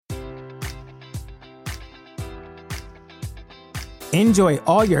Enjoy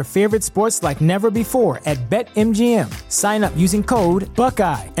all your favorite sports like never before at BetMGM. Sign up using code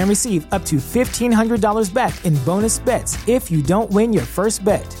Buckeye and receive up to $1,500 back in bonus bets if you don't win your first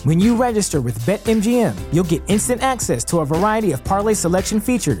bet. When you register with BetMGM, you'll get instant access to a variety of parlay selection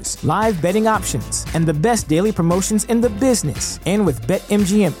features, live betting options, and the best daily promotions in the business. And with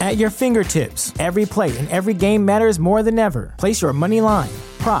BetMGM at your fingertips, every play and every game matters more than ever. Place your money line,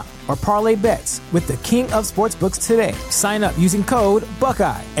 prop, or parlay bets with the king of sportsbooks today. Sign up using code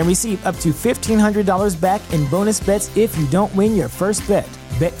Buckeye and receive up to $1,500 back in bonus bets if you don't win your first bet.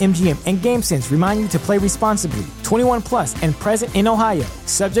 BetMGM and GameSense remind you to play responsibly. 21 plus and present in Ohio,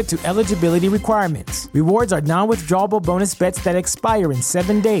 subject to eligibility requirements. Rewards are non-withdrawable bonus bets that expire in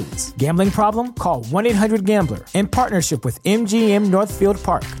 7 days. Gambling problem? Call 1-800-GAMBLER. In partnership with MGM Northfield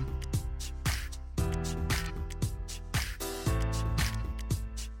Park.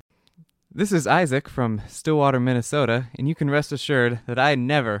 This is Isaac from Stillwater, Minnesota, and you can rest assured that I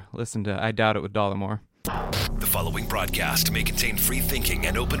never listen to I Doubt It with Dollamore. The following broadcast may contain free thinking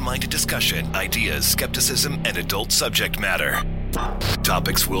and open-minded discussion, ideas, skepticism, and adult subject matter.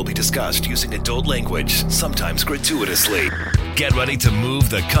 Topics will be discussed using adult language, sometimes gratuitously. Get ready to move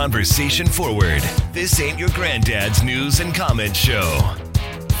the conversation forward. This ain't your granddad's news and comment show.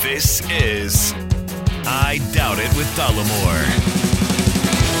 This is I Doubt It with Dollamore.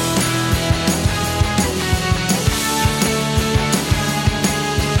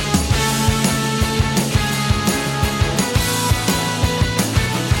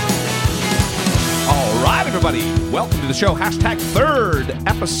 Everybody, welcome to the show. Hashtag third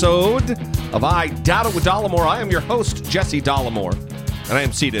episode of I Doubt It with Dollamore. I am your host, Jesse Dollamore, and I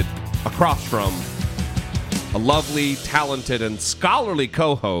am seated across from a lovely, talented, and scholarly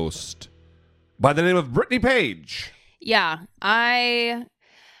co-host by the name of Brittany Page. Yeah,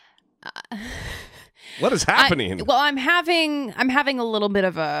 What is happening? I'm having a little bit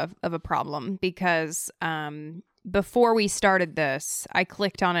of a problem because before we started this, I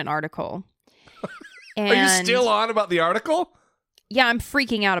clicked on an article. And are you still on about the article? Yeah, I'm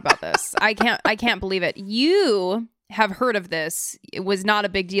freaking out about this. I can't believe it. You have heard of this. It was not a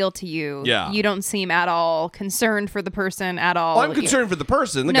big deal to you. Yeah. You don't seem at all concerned for the person at all. Well, I'm concerned for the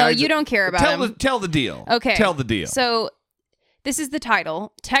person. The no, guys you don't care about him. Tell the deal. Okay. Tell the deal. So this is the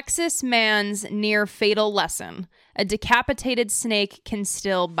title. Texas man's near fatal lesson. A decapitated snake can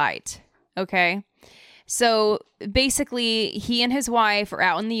still bite. Okay. So basically, he and his wife are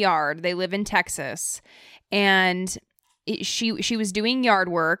out in the yard. They live in Texas, and she was doing yard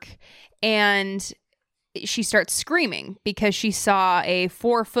work, and she starts screaming because she saw a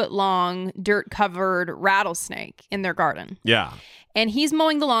 4-foot-long, dirt-covered rattlesnake in their garden. Yeah. And he's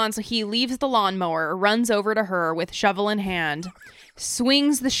mowing the lawn, so he leaves the lawnmower, runs over to her with shovel in hand,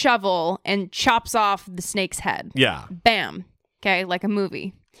 swings the shovel, and chops off the snake's head. Yeah. Bam. Okay, like a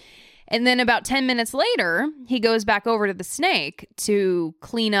movie. And then about 10 minutes later, he goes back over to the snake to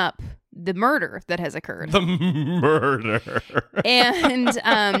clean up the murder that has occurred. The murder. And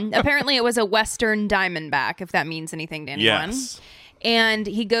apparently it was a Western diamondback, if that means anything to anyone. Yes. And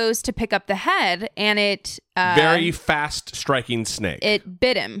he goes to pick up the head, and it... very fast striking snake. It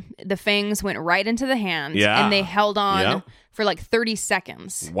bit him. The fangs went right into the hand. Yeah. And they held on for like 30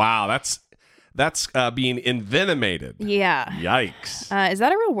 seconds. Wow, that's being envenomated. Yeah. Yikes. Is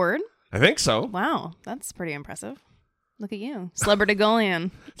that a real word? I think so. Wow, that's pretty impressive. Look at you.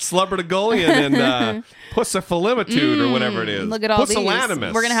 Slubberdigolian. Slubberdigolian and pussifilimitude or whatever it is. Look at all these.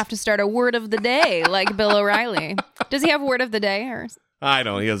 Pusillanimous. We're going to have to start a word of the day like Bill O'Reilly. Does he have word of the day? Or? I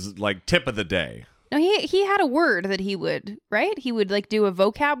don't. He has like tip of the day. No, he had a word that he would, right? He would like do a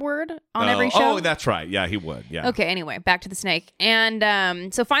vocab word on every show. Oh, that's right. Yeah, he would. Yeah. Okay, anyway, back to the snake.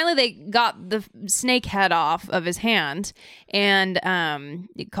 And so finally they got the snake head off of his hand, and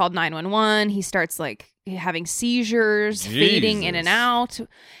he called 911. He starts like having seizures, fading in and out.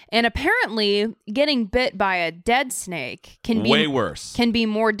 And apparently getting bit by a dead snake can be way worse. Can be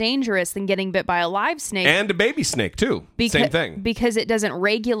more dangerous than getting bit by a live snake. And a baby snake too. Same thing. Because it doesn't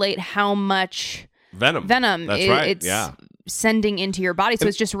regulate how much venom That's right. It's sending into your body, so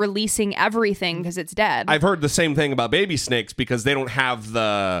it's just releasing everything because it's dead. I've heard the same thing about baby snakes because they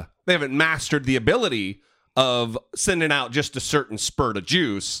haven't mastered the ability of sending out just a certain spurt of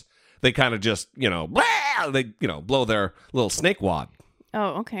juice. They kind of just blow their little snake wad.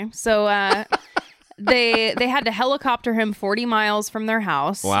 Oh, okay. So they had to helicopter him 40 miles from their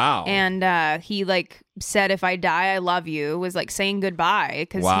house. Wow. And he like said, "If I die, I love you," was like saying goodbye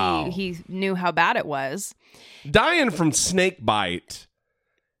because he knew how bad it was. Dying from snake bite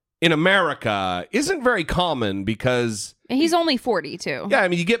in America isn't very common because And he's only 40, too. Yeah, I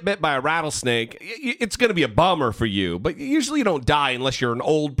mean, you get bit by a rattlesnake, it's going to be a bummer for you, but usually you don't die unless you're an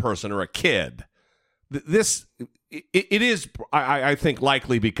old person or a kid. It is, I think,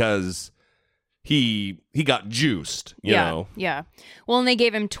 likely because he got juiced, you know? Yeah. Well, and they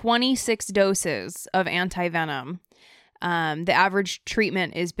gave him 26 doses of antivenom. The average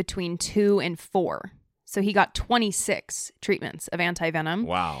treatment is between 2 and 4. So he got 26 treatments of antivenom.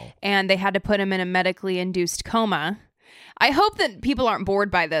 Wow. And they had to put him in a medically induced coma. I hope that people aren't bored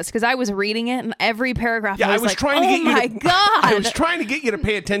by this, because I was reading it and every paragraph I was like, trying to get my God. I was trying to get you to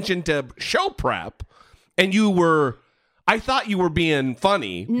pay attention to show prep, and I thought you were being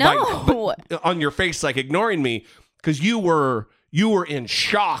funny. No. On your face, like ignoring me, because you were in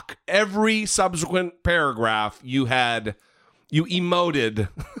shock. Every subsequent paragraph you emoted.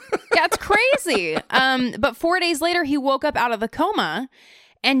 Yeah, it's crazy. But 4 days later, he woke up out of the coma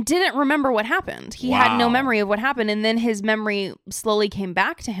and didn't remember what happened. He had no memory of what happened. And then his memory slowly came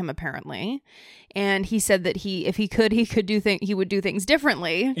back to him, apparently. And he said that he would do things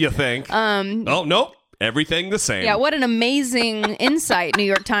differently. You think? Oh, nope. Everything the same. Yeah, what an amazing insight, New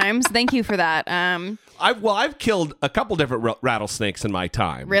York Times. Thank you for that. I've killed a couple different rattlesnakes in my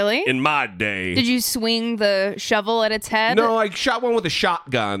time. Really? In my day. Did you swing the shovel at its head? No, I shot one with a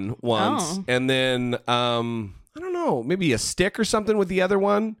shotgun once. And then, I don't know, maybe a stick or something with the other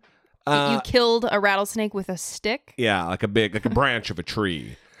one. You killed a rattlesnake with a stick? Yeah, like a branch of a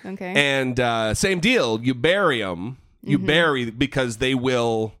tree. Okay. And same deal. You bury them. You bury because they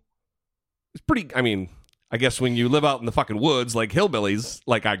will... It's pretty, I mean, I guess when you live out in the fucking woods like hillbillies,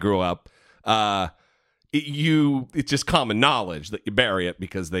 like I grew up, it's just common knowledge that you bury it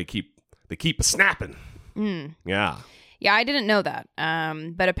because they keep snapping. Yeah. Yeah, I didn't know that.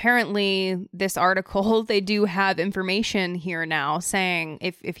 But apparently this article, they do have information here now saying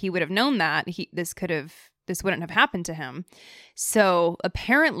if he would have known that, this wouldn't have happened to him. So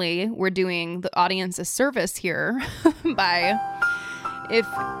apparently we're doing the audience a service here by...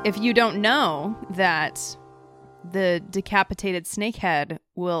 If you don't know that the decapitated snakehead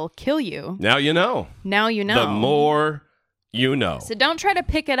will kill you. Now you know. Now you know. The more you know. So don't try to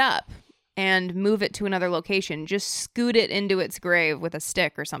pick it up and move it to another location. Just scoot it into its grave with a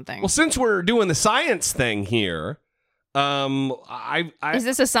stick or something. Well, since we're doing the science thing here, Is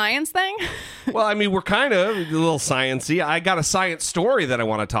this a science thing? Well, I mean, we're kind of a little sciencey. I got a science story that I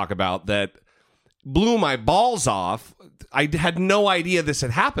want to talk about that blew my balls off. I had no idea this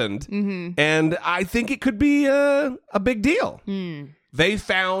had happened, and I think it could be a big deal. They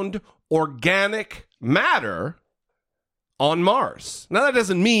found organic matter on Mars. Now, that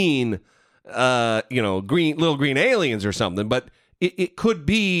doesn't mean, little green aliens or something, but it could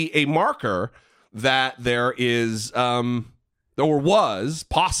be a marker that there is, or was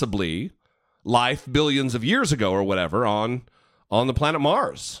possibly, life billions of years ago or whatever on the planet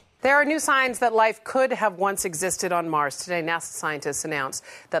Mars. There are new signs that life could have once existed on Mars. Today, NASA scientists announced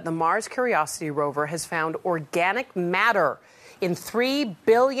that the Mars Curiosity rover has found organic matter in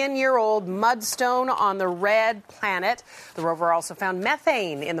 3-billion-year-old mudstone on the red planet. The rover also found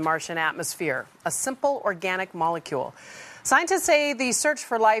methane in the Martian atmosphere, a simple organic molecule. Scientists say the search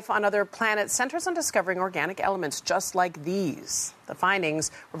for life on other planets centers on discovering organic elements just like these. The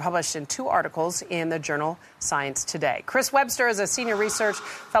findings were published in 2 articles in the journal Science Today. Chris Webster is a senior research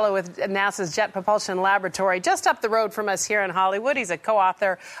fellow with NASA's Jet Propulsion Laboratory just up the road from us here in Hollywood. He's a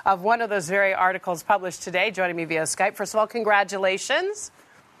co-author of one of those very articles published today, joining me via Skype. First of all, congratulations.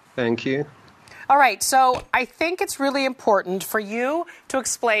 Thank you. All right, so I think it's really important for you to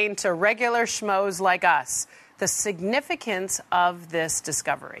explain to regular schmoes like us the significance of this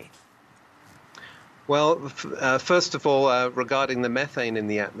discovery. Well, first of all, regarding the methane in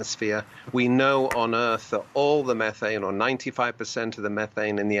the atmosphere, we know on Earth that all the methane, or 95% of the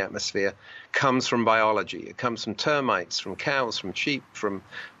methane in the atmosphere, comes from biology. It comes from termites, from cows, from sheep, from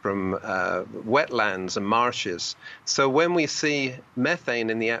wetlands and marshes. So when we see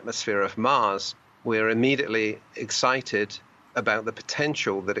methane in the atmosphere of Mars, we're immediately excited about the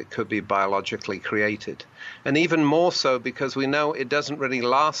potential that it could be biologically created. And even more so because we know it doesn't really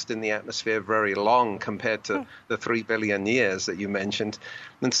last in the atmosphere very long compared to the 3 billion years that you mentioned.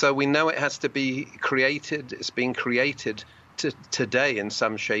 And so we know it has to be created, it's being created today in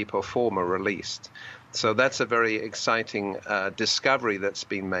some shape or form or released. So that's a very exciting discovery that's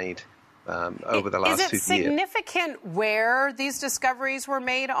been made over the last 2 years. Is it significant where these discoveries were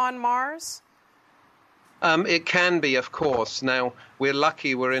made on Mars? It can be, of course. Now, we're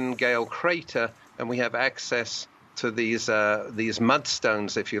lucky we're in Gale Crater and we have access to these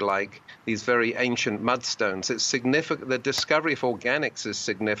mudstones, if you like, these very ancient mudstones. It's significant. The discovery of organics is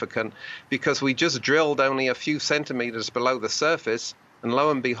significant because we just drilled only a few centimeters below the surface, and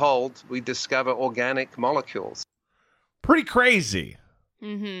lo and behold, we discover organic molecules. Pretty crazy.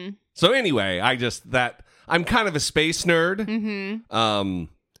 Mm-hmm. So anyway, I'm kind of a space nerd. Mm-hmm.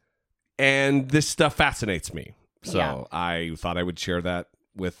 And this stuff fascinates me. So Yeah. I thought I would share that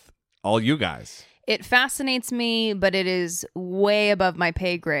with all you guys. It fascinates me, but it is way above my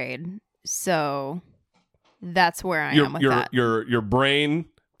pay grade. So that's where I am with that. Your brain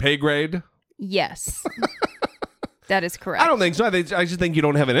pay grade? Yes. That is correct. I don't think so. I just think you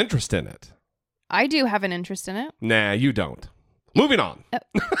don't have an interest in it. I do have an interest in it. Nah, you don't. Moving on.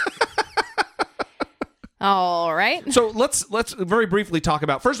 All right. So let's very briefly talk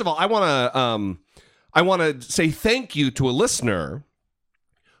about. First of all, I want to say thank you to a listener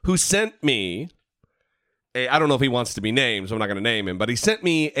who sent me I don't know if he wants to be named, so I'm not going to name him, but he sent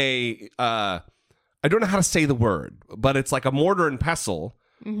me I don't know how to say the word, but it's like a mortar and pestle.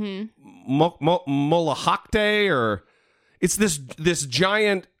 Mm-hmm. Molahakte, or it's this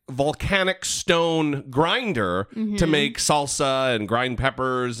giant volcanic stone grinder to make salsa and grind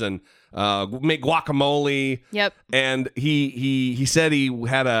peppers and make guacamole. Yep. And he said it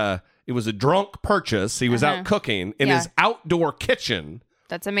was a drunk purchase. He was out cooking in his outdoor kitchen.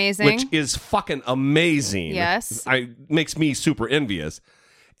 That's amazing. Which is fucking amazing. Yes. Makes me super envious.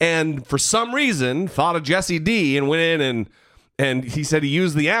 And for some reason, thought of Jesse D and went in and he said he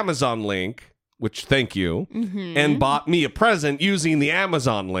used the Amazon link, which thank you, and bought me a present using the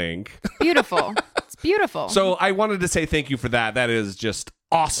Amazon link. Beautiful. It's beautiful. So I wanted to say thank you for that. That is just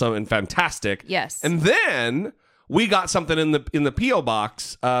awesome and fantastic. Yes. And then we got something in the P.O.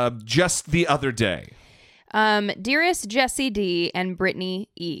 box just the other day. Dearest Jesse D and Brittany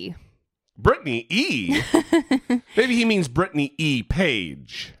E. Brittany E? Maybe he means Brittany E.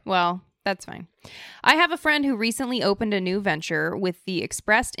 Page. Well, that's fine. I have a friend who recently opened a new venture with the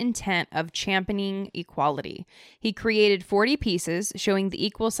expressed intent of championing equality. He created 40 pieces showing the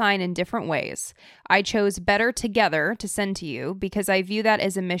equal sign in different ways. I chose Better Together to send to you because I view that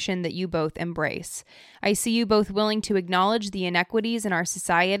as a mission that you both embrace. I see you both willing to acknowledge the inequities in our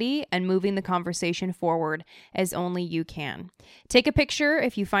society and moving the conversation forward as only you can. Take a picture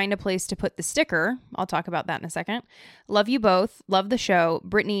if you find a place to put the sticker. I'll talk about that in a second. Love you both. Love the show.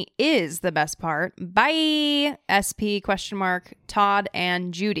 Brittany is the best part. Bye. SP ? Todd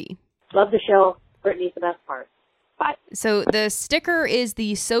and Judy. Love the show. Brittany's the best part. Bye. So the sticker is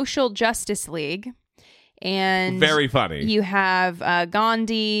the Social Justice League. And very funny. You have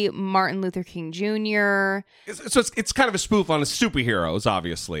Gandhi, Martin Luther King Jr. So it's kind of a spoof on superheroes,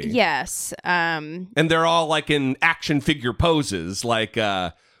 obviously. Yes. And they're all like in action figure poses, like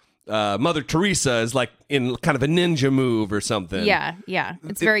Mother Teresa is like in kind of a ninja move or something. Yeah.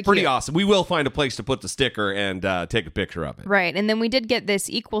 It's very pretty cute. awesome. We will find a place to put the sticker and take a picture of it. Right. And then we did get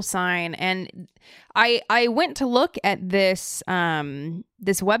this equal sign, and I went to look at this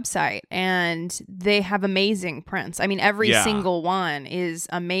this website, and they have amazing prints. I mean, every single one is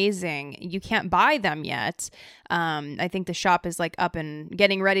amazing. You can't buy them yet. I think the shop is like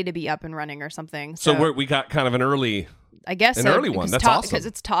getting ready to be up and running or something. So we got kind of an early... I guess an early one. That's awesome. Because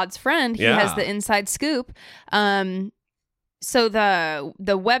it's Todd's friend. He has the inside scoop. So the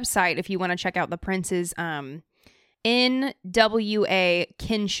website, if you want to check out the prints, is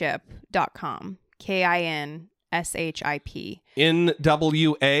nwakinship.com. KINSHIP.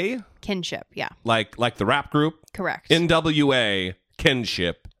 NWA? Kinship, yeah. Like the rap group? Correct. NWA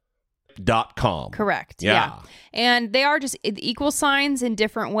Kinship.com. Correct. Yeah. And they are just equal signs in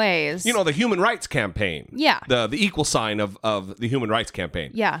different ways. You know, the Human Rights Campaign. Yeah. The equal sign of the Human Rights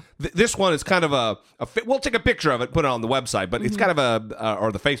Campaign. Yeah. This one is kind of we'll take a picture of it, put it on the website, but it's kind of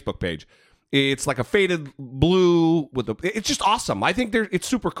or the Facebook page. It's like a faded blue it's just awesome. I think it's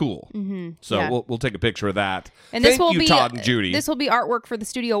super cool. So we'll take a picture of that. And this will be Todd and Judy. This will be artwork for the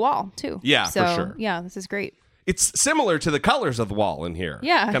studio wall too. Yeah, for sure. Yeah, this is great. It's similar to the colors of the wall in here.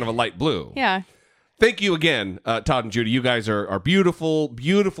 Yeah. Kind of a light blue. Yeah. Thank you again, Todd and Judy. You guys are beautiful,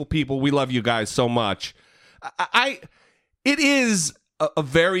 beautiful people. We love you guys so much. It is a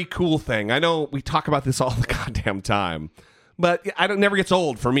very cool thing. I know we talk about this all the goddamn time, but it never gets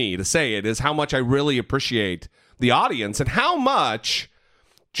old for me to say it, is how much I really appreciate the audience and how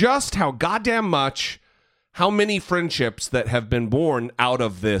many friendships that have been born out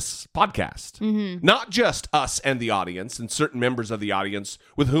of this podcast. Not just us and the audience and certain members of the audience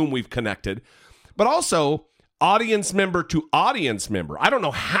with whom we've connected, but also audience member to audience member. I don't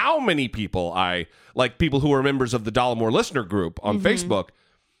know how many people people who are members of the Dollamore listener group on Facebook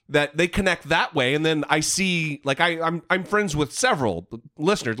that they connect that way. And then I see, like, I'm friends with several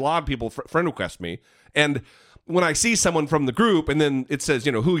listeners. A lot of people friend request me. And when I see someone from the group and then it says,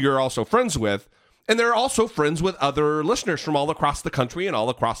 who you're also friends with, and they're also friends with other listeners from all across the country and all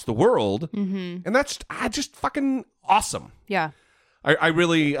across the world. Mm-hmm. And that's just fucking awesome. Yeah. I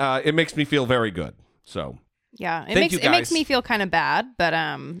really, it makes me feel very good. So. Yeah, it makes me feel kind of bad, but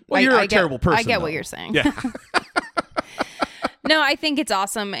you're a terrible person. I get though. what you're saying. Yeah. No, I think it's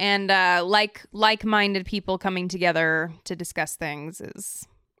awesome, and like-minded people coming together to discuss things is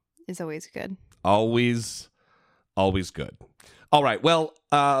always good. Always good. All right. Well,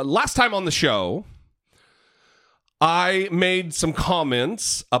 last time on the show, I made some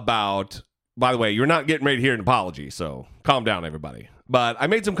comments about. By the way, you're not getting ready to hear an apology, so calm down, everybody. But I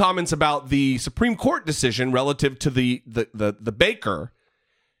made some comments about the Supreme Court decision relative to the baker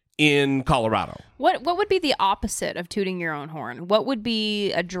in Colorado. What would be the opposite of tooting your own horn? What would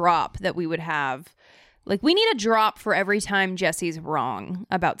be a drop that we would have? Like, we need a drop for every time Jesse's wrong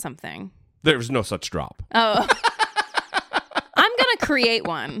about something. There's no such drop. Oh. I'm gonna create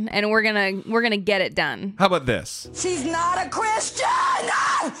one, and we're gonna get it done. How about this? She's not a Christian.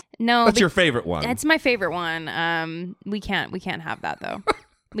 No, that's your favorite one. It's my favorite one. We can't have that though.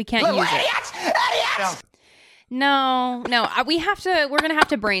 We can't use it. No. We're gonna have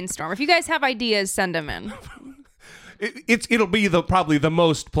to brainstorm. If you guys have ideas, send them in. It'll be probably the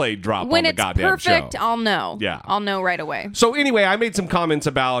most played drop when on the goddamn perfect, show. When it's perfect, I'll know. Yeah, I'll know right away. So anyway, I made some comments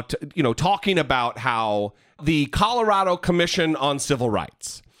about talking about how the Colorado Commission on Civil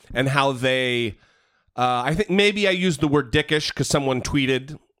Rights and how they, I think maybe I used the word dickish because someone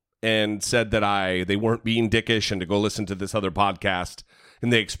tweeted and said that they weren't being dickish and to go listen to this other podcast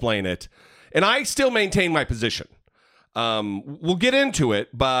and they explain it. And I still maintain my position. We'll get into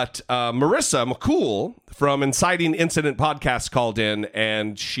it, but Marissa McCool from Inciting Incident Podcast called in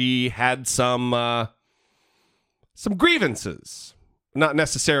and she had some grievances. Not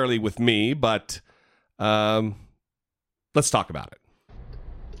necessarily with me, but let's talk about it.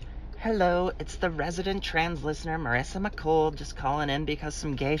 Hello, it's the resident trans listener, Marissa McCool, just calling in because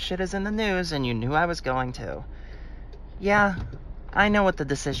some gay shit is in the news and you knew I was going to. Yeah, I know what the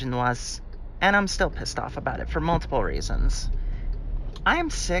decision was, and I'm still pissed off about it for multiple reasons. I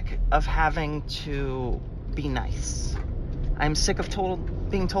am sick of having to be nice. I'm sick of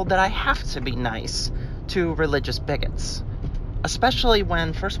being told that I have to be nice to religious bigots. Especially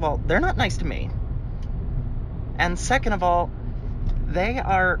when, first of all, they're not nice to me. And second of all, they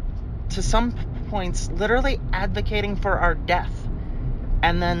are, to some points, literally advocating for our death.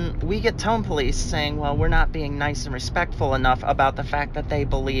 And then we get tone police saying, well, we're not being nice and respectful enough about the fact that they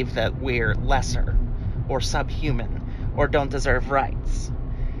believe that we're lesser or subhuman or don't deserve rights.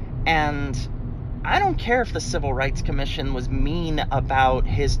 And I don't care if the Civil Rights Commission was mean about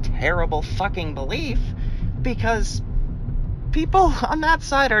his terrible fucking belief, because people on that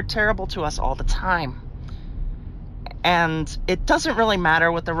side are terrible to us all the time. And it doesn't really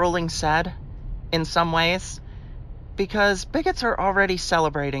matter what the ruling said in some ways, because bigots are already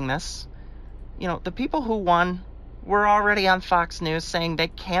celebrating this. The people who won were already on Fox News saying they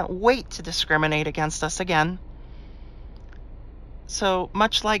can't wait to discriminate against us again. So,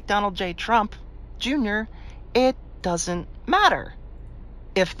 much like Donald J. Trump Jr., it doesn't matter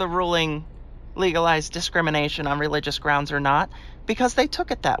if the ruling legalized discrimination on religious grounds or not, because they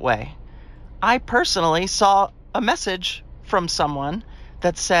took it that way. I personally saw a message from someone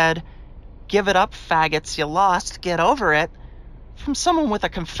that said, "Give it up, faggots, you lost, get over it," from someone with a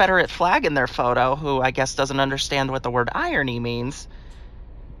Confederate flag in their photo who I guess doesn't understand what the word irony means.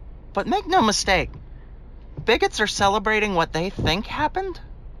 But make no mistake, bigots are celebrating what they think happened,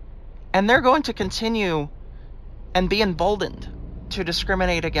 and they're going to continue and be emboldened to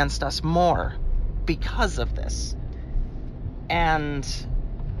discriminate against us more because of this. And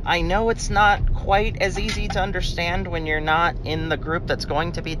I know it's not quite as easy to understand when you're not in the group that's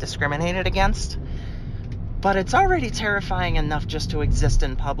going to be discriminated against, but it's already terrifying enough just to exist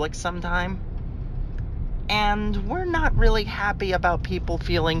in public sometime. And we're not really happy about people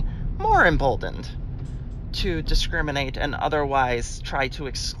feeling more emboldened to discriminate and otherwise try to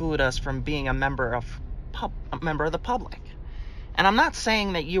exclude us from being a member of the public. And I'm not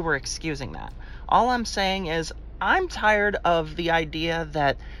saying that you were excusing that. All I'm saying is I'm tired of the idea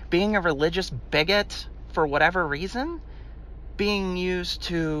that being a religious bigot, for whatever reason, being used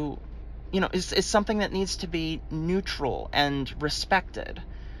to, is something that needs to be neutral and respected.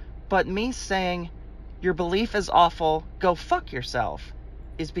 But me saying, your belief is awful, go fuck yourself,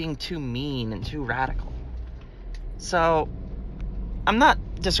 is being too mean and too radical. So, I'm not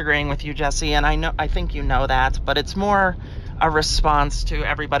disagreeing with you, Jesse, and I think you know that, but it's more a response to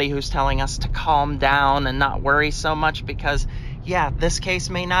everybody who's telling us to calm down and not worry so much because, yeah, this case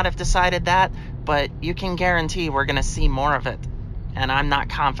may not have decided that, but you can guarantee we're going to see more of it. And I'm not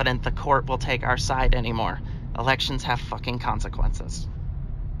confident the court will take our side anymore. Elections have fucking consequences.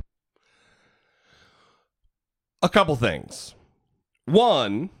 A couple things.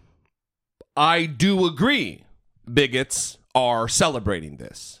 One, I do agree bigots are celebrating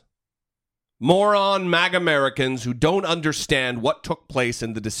this. Moron MAGA Americans who don't understand what took place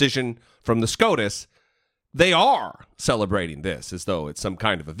in the decision from the SCOTUS, they are celebrating this as though it's some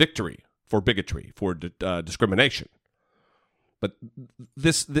kind of a victory for bigotry, for discrimination. But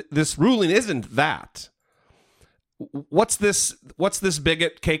this ruling isn't that. What's this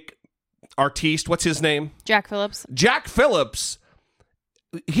bigot cake artiste? What's his name? Jack Phillips. Jack Phillips.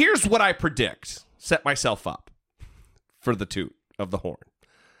 Here's what I predict. Set myself up for the toot of the horn.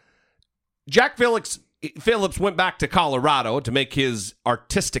 Jack Phillips went back to Colorado to make his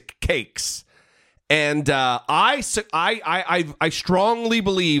artistic cakes, and I strongly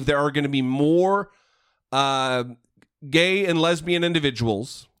believe there are going to be more gay and lesbian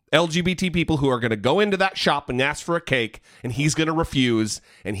individuals, LGBT people, who are going to go into that shop and ask for a cake, and he's going to refuse,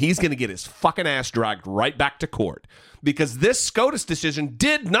 and he's going to get his fucking ass dragged right back to court because this SCOTUS decision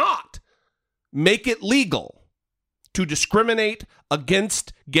did not make it legal to discriminate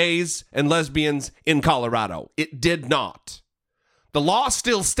against gays and lesbians in Colorado. It did not. The law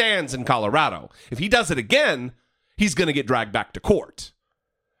still stands in Colorado. If he does it again, he's going to get dragged back to court.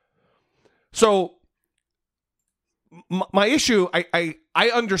 So, my issue, I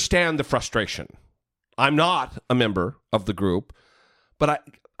understand the frustration. I'm not a member of the group, but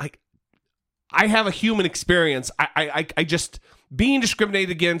I have a human experience. I just, being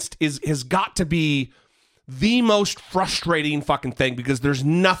discriminated against has got to be the most frustrating fucking thing because there's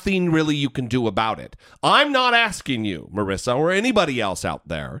nothing really you can do about it. I'm not asking you, Marissa, or anybody else out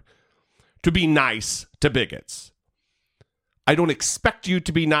there to be nice to bigots. I don't expect you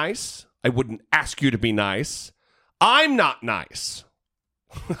to be nice. I wouldn't ask you to be nice. I'm not nice.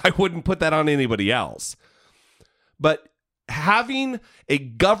 I wouldn't put that on anybody else. But having a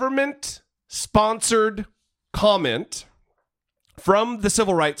government-sponsored comment from the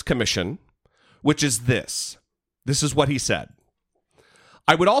Civil Rights Commission, which is this. This is what he said.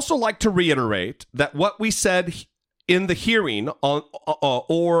 I would also like to reiterate that what we said in the hearing on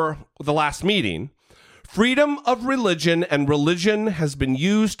or the last meeting, freedom of religion and religion has been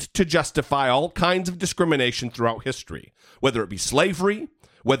used to justify all kinds of discrimination throughout history, whether it be slavery,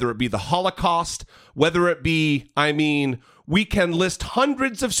 whether it be the Holocaust, whether it be, we can list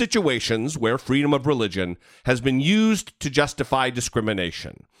hundreds of situations where freedom of religion has been used to justify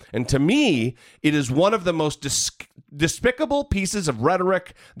discrimination. And to me, it is one of the most despicable pieces of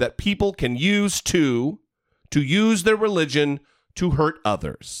rhetoric that people can use to use their religion to hurt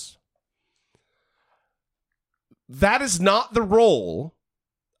others. That is not the role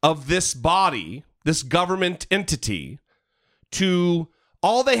of this body, this government entity,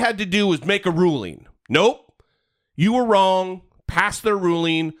 all they had to do was make a ruling. Nope. You were wrong, pass their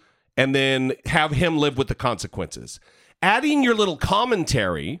ruling, and then have him live with the consequences. Adding your little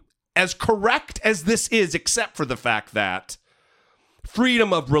commentary, as correct as this is, except for the fact that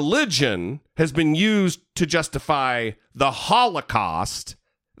freedom of religion has been used to justify the Holocaust,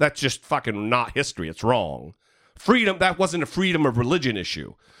 that's just fucking not history. It's wrong. That wasn't a freedom of religion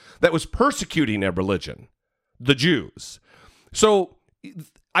issue. That was persecuting a religion, the Jews. So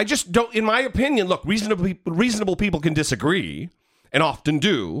I just don't, in my opinion, look, reasonable people can disagree, and often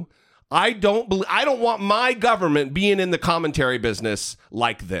do. I don't want my government being in the commentary business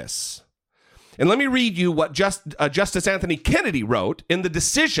like this. And let me read you what Justice Anthony Kennedy wrote in the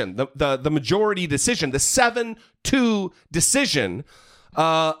decision, the majority decision, the 7-2 decision,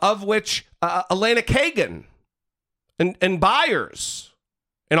 of which Elena Kagan and Byers,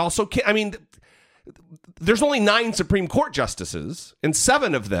 and also, there's only 9 Supreme Court justices, and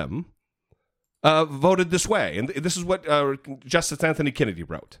 7 of them voted this way. And this is what Justice Anthony Kennedy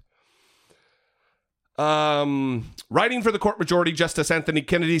wrote. Writing for the court majority, Justice Anthony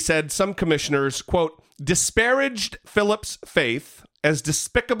Kennedy said some commissioners, quote, disparaged Phillips' faith as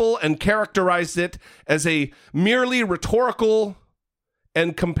despicable and characterized it as a merely rhetorical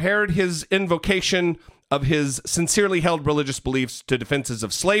and compared his invocation of his sincerely held religious beliefs to defenses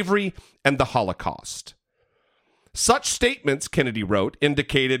of slavery and the Holocaust. Such statements, Kennedy wrote,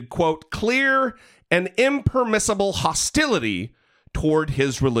 indicated, quote, clear and impermissible hostility toward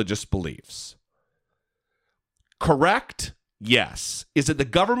his religious beliefs. Correct? Yes. Is it the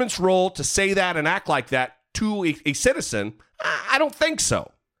government's role to say that and act like that to a citizen? I don't think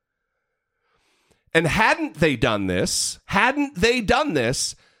so. And hadn't they done this,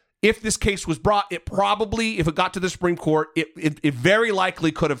 if this case was brought, it probably, if it got to the Supreme Court, it very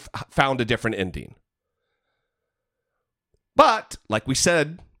likely could have found a different ending. But, like we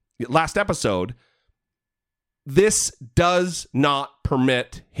said last episode, this does not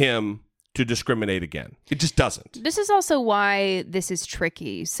permit him to discriminate again. It just doesn't. This is also why this is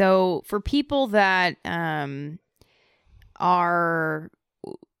tricky. So for people that are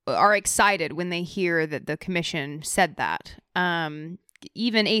excited when they hear that the commission said that,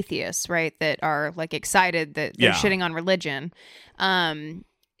 even atheists, right, that are like excited that they're shitting on religion,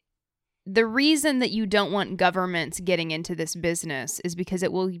 the reason that you don't want governments getting into this business is because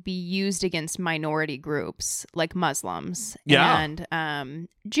it will be used against minority groups like Muslims and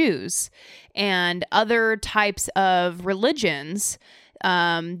Jews and other types of religions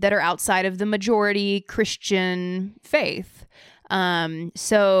that are outside of the majority Christian faith.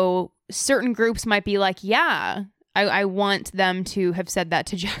 So certain groups might be like, yeah, I want them to have said that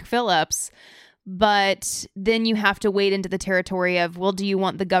to Jack Phillips. But then you have to wade into the territory of, well, do you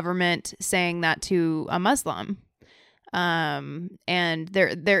want the government saying that to a Muslim? And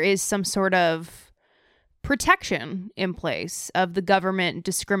there is some sort of protection in place of the government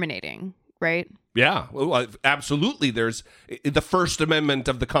discriminating, right? Yeah, well, absolutely. There's the First Amendment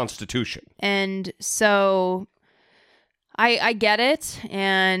of the Constitution. And so I get it.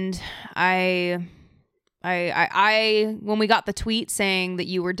 And I when we got the tweet saying that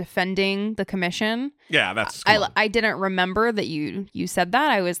you were defending the commission, that's cool. I didn't remember that you said that.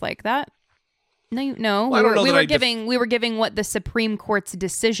 I was like, that no. Well, we were giving what the Supreme Court's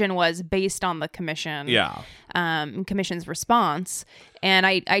decision was based on the commission. Commission's response, and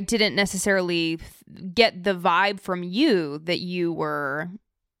I didn't necessarily get the vibe from you that you were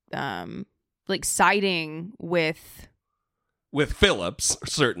like siding with Phillips,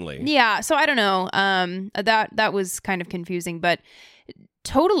 certainly. Yeah, so I don't know. That was kind of confusing, but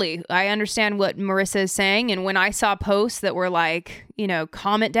totally, I understand what Marissa is saying. And when I saw posts that were like,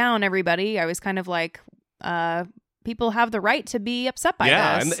 calm it down, everybody, I was kind of like, people have the right to be upset by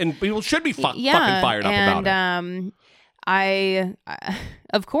this. And people should be fucking fired up about it. I,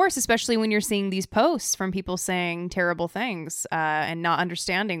 of course, especially when you're seeing these posts from people saying terrible things and not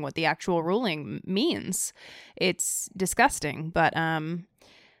understanding what the actual ruling means, it's disgusting. But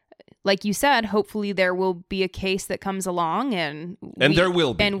like you said, hopefully there will be a case that comes along, and there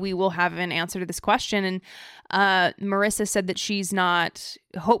will be, and we will have an answer to this question. And Marissa said that she's not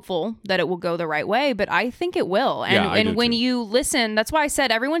hopeful that it will go the right way, but I think it will. And when you listen, that's why I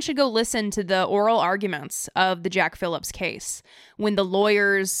said everyone should go listen to the oral arguments of the Jack Phillips case when the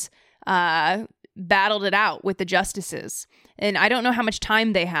lawyers battled it out with the justices. And I don't know how much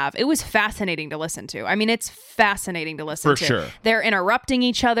time they have. It was fascinating to listen to. I mean, it's fascinating to listen to. For sure. They're interrupting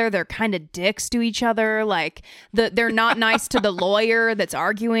each other. They're kind of dicks to each other. Like, they're not nice to the lawyer that's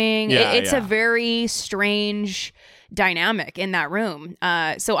arguing. It's a very strange dynamic in that room.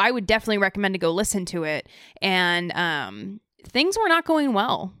 So I would definitely recommend to go listen to it. And things were not going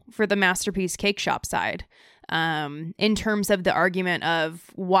well for the Masterpiece Cake Shop side. In terms of the argument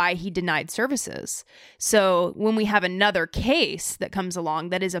of why he denied services. So when we have another case that comes along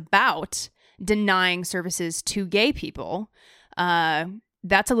that is about denying services to gay people,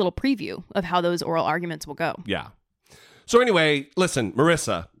 that's a little preview of how those oral arguments will go. Yeah. So anyway, listen,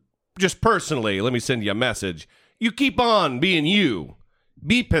 Marissa, just personally, let me send you a message. You keep on being you.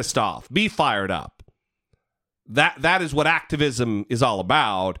 Be pissed off. Be fired up. That is what activism is all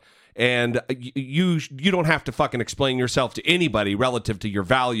about. And you don't have to fucking explain yourself to anybody relative to your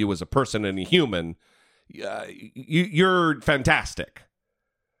value as a person and a human. You're fantastic.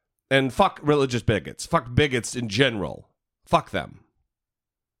 And fuck religious bigots. Fuck bigots in general. Fuck them.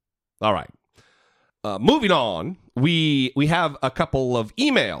 All right. Moving on, we have a couple of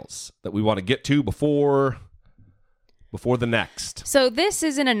emails that we want to get to before the next. So this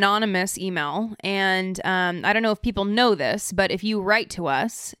is an anonymous email, and I don't know if people know this, but if you write to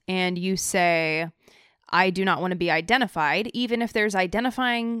us and you say, I do not want to be identified, even if there's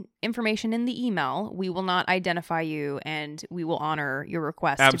identifying information in the email, we will not identify you and we will honor your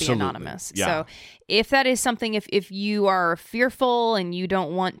request to be anonymous. Yeah. So if that is something, if you are fearful and you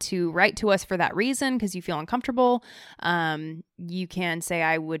don't want to write to us for that reason because you feel uncomfortable, you can say,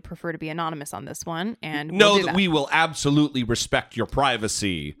 I would prefer to be anonymous on this one. And know that we will absolutely respect your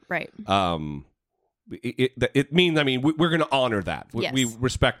privacy. Right. It means, I mean, we're going to honor that. Yes. We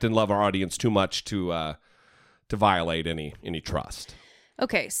respect and love our audience too much to violate any trust.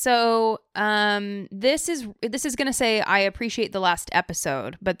 Okay, so this is going to say, I appreciate the last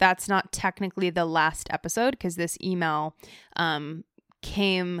episode, but that's not technically the last episode because this email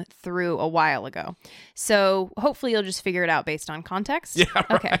came through a while ago. So hopefully you'll just figure it out based on context. Yeah,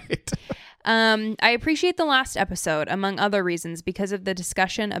 okay. right. I appreciate the last episode, among other reasons, because of the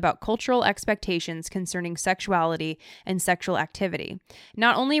discussion about cultural expectations concerning sexuality and sexual activity.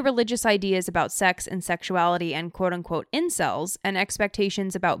 Not only religious ideas about sex and sexuality and quote-unquote incels and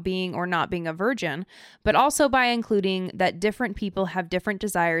expectations about being or not being a virgin, but also by including that different people have different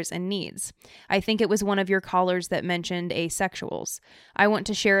desires and needs. I think it was one of your callers that mentioned asexuals. I want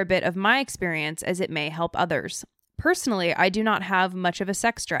to share a bit of my experience as it may help others. Personally, I do not have much of a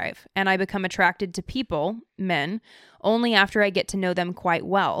sex drive, and I become attracted to people, men, only after I get to know them quite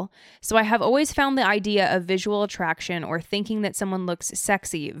well. So I have always found the idea of visual attraction or thinking that someone looks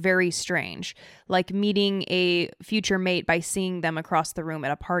sexy very strange, like meeting a future mate by seeing them across the room at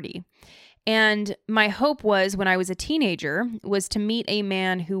a party. And my hope was, when I was a teenager, was to meet a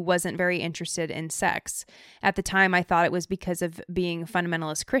man who wasn't very interested in sex. At the time, I thought it was because of being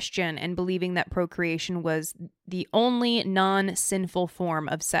fundamentalist Christian and believing that procreation was the only non-sinful form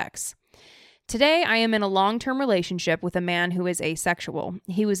of sex. Today, I am in a long-term relationship with a man who is asexual.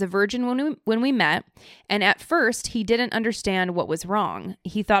 He was a virgin when we met, and at first, he didn't understand what was wrong.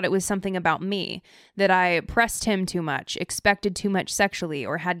 He thought it was something about me, that I pressed him too much, expected too much sexually,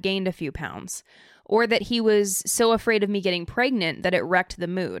 or had gained a few pounds. Or that he was so afraid of me getting pregnant that it wrecked the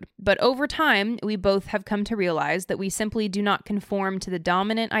mood. But over time, we both have come to realize that we simply do not conform to the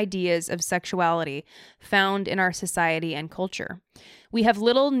dominant ideas of sexuality found in our society and culture. We have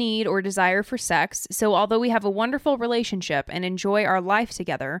little need or desire for sex, so although we have a wonderful relationship and enjoy our life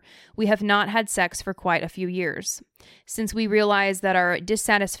together, we have not had sex for quite a few years. Since we realized that our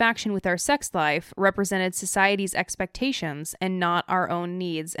dissatisfaction with our sex life represented society's expectations and not our own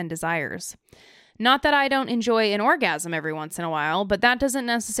needs and desires. Not that I don't enjoy an orgasm every once in a while, but that doesn't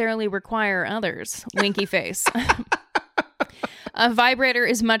necessarily require others. Winky face. A vibrator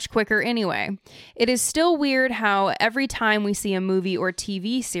is much quicker anyway. It is still weird how every time we see a movie or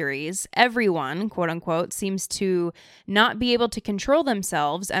TV series, everyone, quote unquote, seems to not be able to control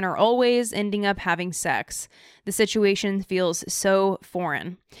themselves and are always ending up having sex. The situation feels so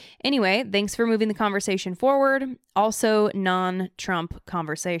foreign. Anyway, thanks for moving the conversation forward. Also, non-Trump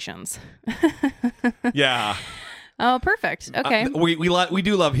conversations. Yeah. Oh, perfect. Okay. We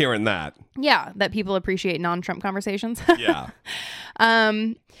do love hearing that. Yeah, that people appreciate non-Trump conversations. Yeah.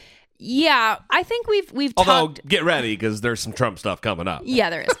 Yeah, I think we've Although, talked. get ready because there's some Trump stuff coming up.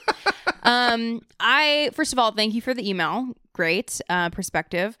 Yeah, there is. I first of all, thank you for the email. Great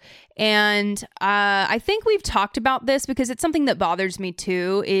perspective. And I think we've talked about this because it's something that bothers me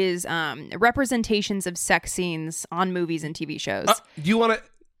too, is representations of sex scenes on movies and TV shows. Do you want to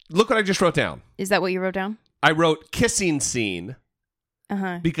look what I just wrote down? Is that what you wrote down? I wrote kissing scene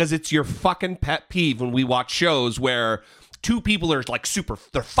because it's your fucking pet peeve when we watch shows where two people are like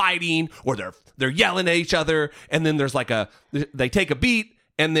they're fighting or they're yelling at each other, and then there's like they take a beat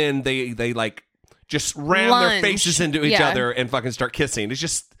and then they like just ram their faces into each other and fucking start kissing.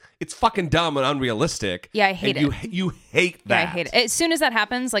 It's fucking dumb and unrealistic. Yeah, I hate it. You hate that. Yeah, I hate it. As soon as that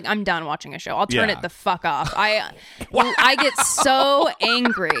happens, like, I'm done watching a show. I'll turn it the fuck off. I get so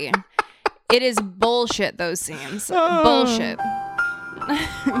angry. It is bullshit, those scenes. Bullshit.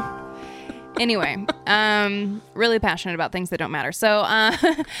 Anyway, really passionate about things that don't matter. So,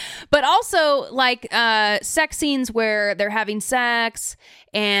 but also like sex scenes where they're having sex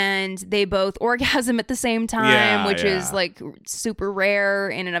and they both orgasm at the same time, which is like super rare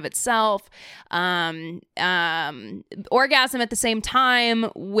in and of itself. Orgasm at the same time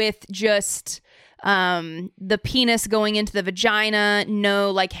with just the penis going into the vagina, no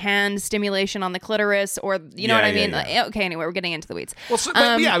like hand stimulation on the clitoris, or you know what I mean? Like, okay, anyway, we're getting into the weeds. Well, so,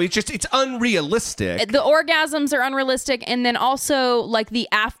 but it's unrealistic. The orgasms are unrealistic, and then also like the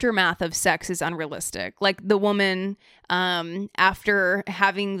aftermath of sex is unrealistic. Like the woman after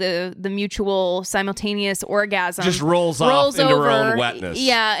having the mutual simultaneous orgasm just rolls off into her own wetness.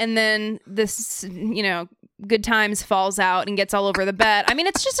 Yeah, and then this, Good Times falls out and gets all over the bed. I mean,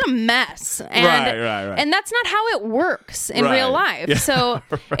 it's just a mess. And, right. And that's not how it works in real life. Yeah. So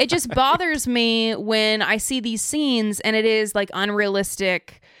it just bothers me when I see these scenes and it is like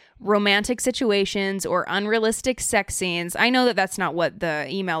unrealistic romantic situations or unrealistic sex scenes. I know that that's not what the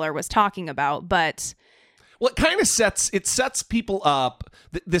emailer was talking about, but... Well, it kind of sets people up.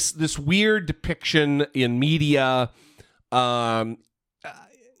 This weird depiction in media...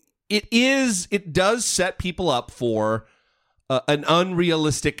 It does set people up for an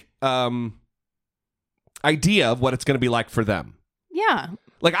unrealistic idea of what it's going to be like for them. Yeah.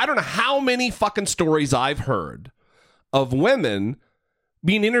 Like, I don't know how many fucking stories I've heard of women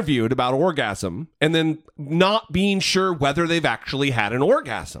being interviewed about orgasm and then not being sure whether they've actually had an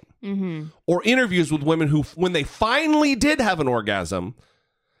orgasm. Mm-hmm. Or interviews with women who, when they finally did have an orgasm,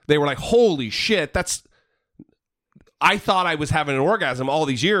 they were like, holy shit, I thought I was having an orgasm all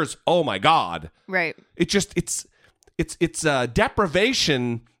these years. Oh my God. Right. It's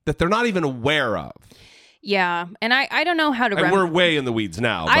deprivation that they're not even aware of. Yeah. And I don't know how to we're way in the weeds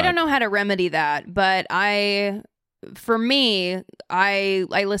now. I don't know how to remedy that, but for me, I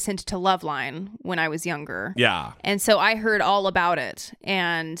listened to Loveline when I was younger. Yeah. And so I heard all about it.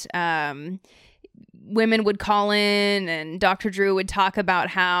 And women would call in and Dr. Drew would talk about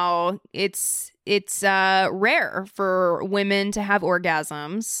how it's rare for women to have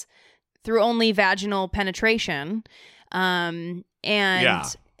orgasms through only vaginal penetration. And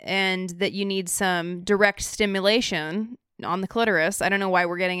that you need some direct stimulation on the clitoris. I don't know why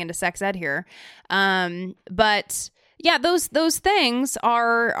we're getting into sex ed here. But yeah, those things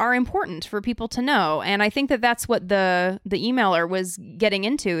are important for people to know. And I think that's what the emailer was getting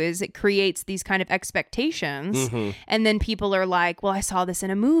into, is it creates these kind of expectations. Mm-hmm. And then people are like, well, I saw this in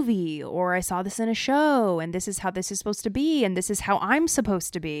a movie, or I saw this in a show, and this is how this is supposed to be, and this is how I'm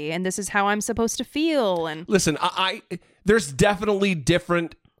supposed to be, and this is how I'm supposed to feel. And listen, there's definitely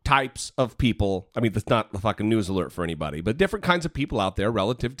different types of people. I mean, that's not the fucking news alert for anybody, but different kinds of people out there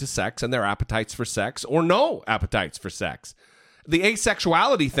relative to sex and their appetites for sex or no appetites for sex. The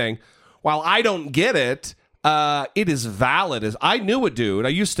asexuality thing, while I don't get it, it is valid. As I knew a dude, I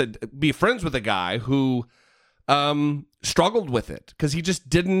used to be friends with a guy who struggled with it because he just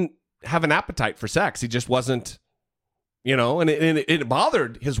didn't have an appetite for sex. He just wasn't, and it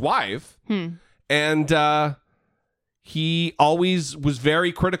bothered his wife. And he always was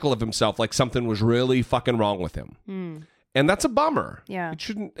very critical of himself, like something was really fucking wrong with him. And that's a bummer. Yeah. It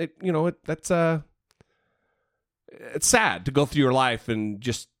shouldn't, it's sad to go through your life and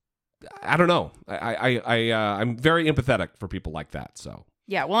just, I don't know. I'm very empathetic for people like that. So.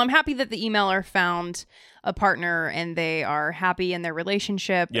 Yeah. Well, I'm happy that the emailer found a partner and they are happy in their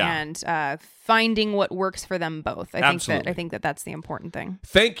relationship and finding what works for them both. I think that's the important thing.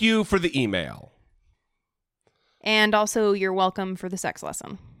 Thank you for the email. And also, you're welcome for the sex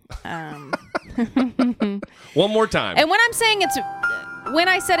lesson. One more time. And when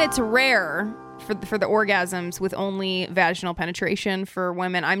I said it's rare for the orgasms with only vaginal penetration for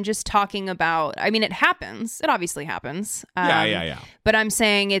women, I'm just talking about, I mean, it happens. It obviously happens. Yeah. But I'm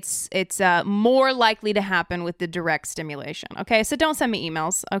saying it's more likely to happen with the direct stimulation. Okay, so don't send me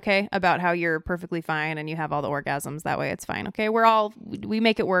emails, okay, about how you're perfectly fine and you have all the orgasms. That way it's fine, okay? We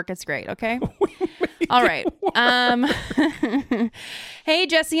make it work. It's great, okay? All right. Hey,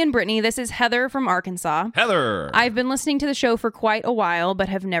 Jesse and Brittany, this is Heather from Arkansas. Heather. I've been listening to the show for quite a while, but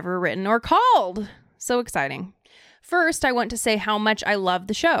have never written or called. So exciting. First, I want to say how much I love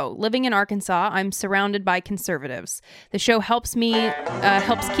the show. Living in Arkansas, I'm surrounded by conservatives. The show helps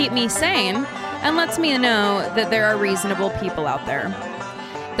keep me sane and lets me know that there are reasonable people out there.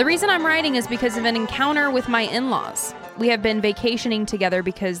 The reason I'm writing is because of an encounter with my in-laws. We have been vacationing together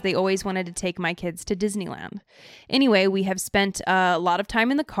because they always wanted to take my kids to Disneyland. Anyway, we have spent a lot of time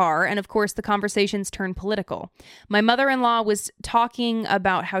in the car, and of course the conversations turned political. My mother-in-law was talking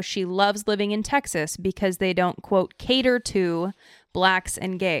about how she loves living in Texas because they don't, quote, cater to blacks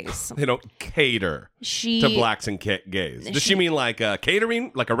and gays. They don't cater to blacks and gays. Does she mean like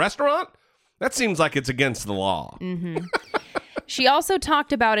catering, like a restaurant? That seems like it's against the law. Mm-hmm. She also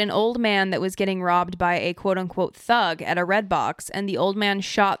talked about an old man that was getting robbed by a quote-unquote thug at a Red Box, and the old man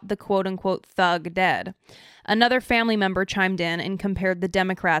shot the quote-unquote thug dead. Another family member chimed in and compared the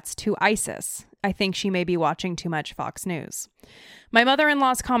Democrats to ISIS. I think she may be watching too much Fox News. My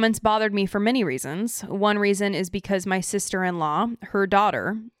mother-in-law's comments bothered me for many reasons. One reason is because my sister-in-law, her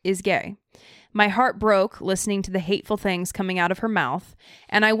daughter, is gay. My heart broke listening to the hateful things coming out of her mouth,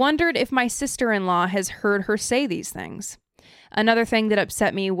 and I wondered if my sister-in-law has heard her say these things. Another thing that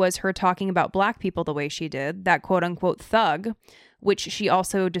upset me was her talking about black people the way she did. That quote-unquote thug, which she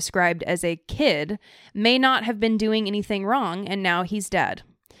also described as a kid, may not have been doing anything wrong, and now he's dead.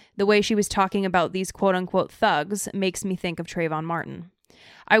 The way she was talking about these quote-unquote thugs makes me think of Trayvon Martin.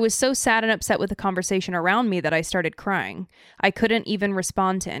 I was so sad and upset with the conversation around me that I started crying. I couldn't even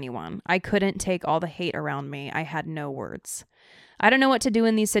respond to anyone. I couldn't take all the hate around me. I had no words. I don't know what to do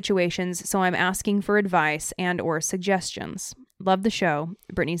in these situations, so I'm asking for advice and or suggestions. Love the show.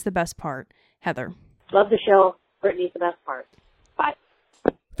 Brittany's the best part. Heather. Love the show. Brittany's the best part. Bye.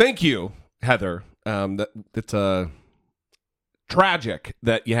 Thank you, Heather. It's tragic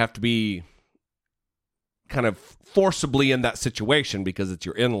that you have to be kind of forcibly in that situation because it's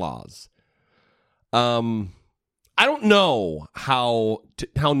your in-laws. I I don't know how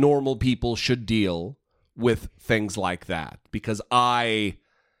normal people should deal with things like that, because I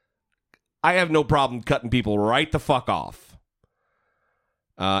have no problem cutting people right the fuck off.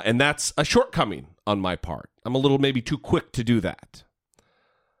 And that's a shortcoming on my part. I'm a little maybe too quick to do that.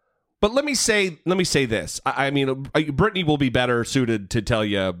 But let me say this. I mean, Brittany will be better suited to tell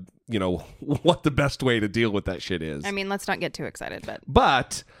you, what the best way to deal with that shit is. I mean, let's not get too excited,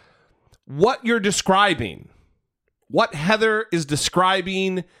 But what you're describing, what Heather is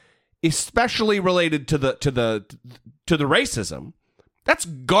describing, especially related to the racism, that's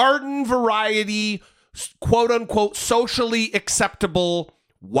garden variety, quote unquote, socially acceptable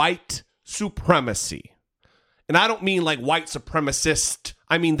white supremacy. And I don't mean like white supremacist.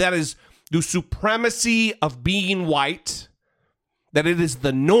 I mean, that is the supremacy of being white, that it is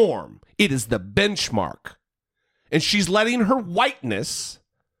the norm. It is the benchmark. And she's letting her whiteness,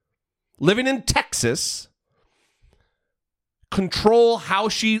 living in Texas, control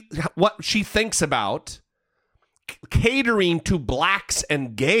what she thinks about, catering to blacks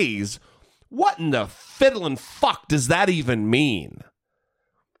and gays. What in the fiddling fuck does that even mean?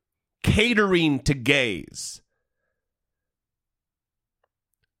 Catering to gays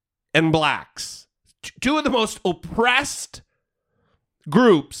and blacks. Two of the most oppressed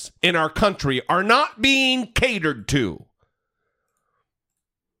groups in our country are not being catered to.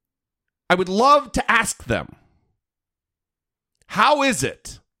 I would love to ask them, how is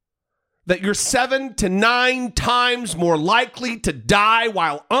it that you're 7 to 9 times more likely to die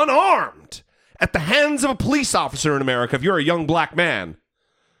while unarmed at the hands of a police officer in America if you're a young black man?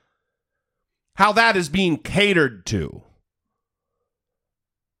 How that is being catered to.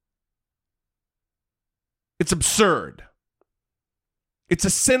 It's absurd. It's a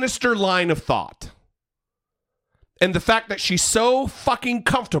sinister line of thought. And the fact that she's so fucking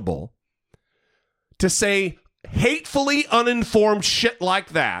comfortable to say hatefully uninformed shit like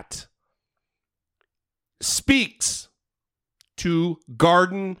that speaks to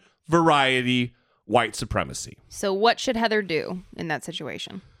garden variety white supremacy. So what should Heather do in that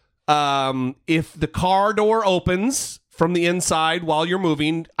situation? If the car door opens from the inside while you're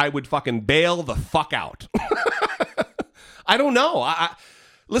moving, I would fucking bail the fuck out. I don't know.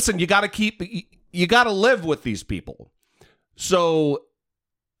 Listen, you got to live with these people. So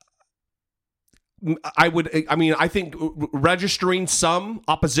I think registering some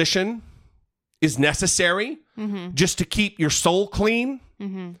opposition is necessary just to keep your soul clean.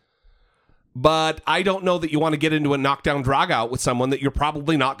 Mm-hmm. But I don't know that you want to get into a knockdown drag out with someone that you're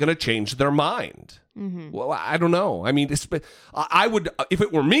probably not going to change their mind. Mm-hmm. Well, I don't know. I mean, I would, if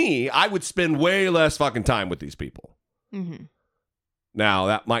it were me, I would spend way less fucking time with these people. Mm-hmm. Now,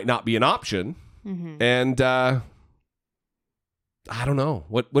 that might not be an option. Mm-hmm. And I don't know.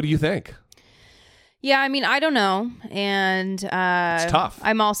 What do you think? Yeah, I mean, I don't know. And it's tough.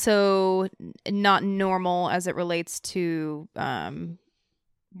 I'm also not normal as it relates to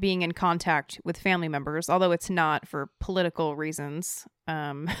being in contact with family members, although it's not for political reasons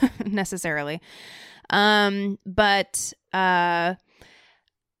necessarily. But I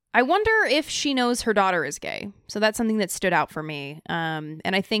wonder if she knows her daughter is gay. So that's something that stood out for me. And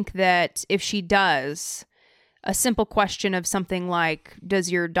I think that if she does, a simple question of something like, does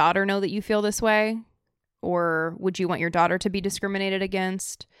your daughter know that you feel this way? Or would you want your daughter to be discriminated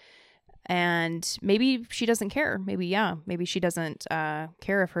against? And maybe she doesn't care. Maybe she doesn't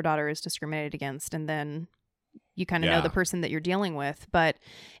care if her daughter is discriminated against. And then you kind of know the person that you're dealing with. But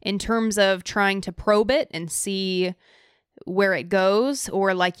in terms of trying to probe it and see where it goes,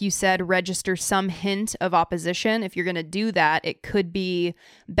 or like you said, register some hint of opposition, if you're going to do that, it could be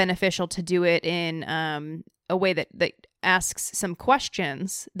beneficial to do it in a way that asks some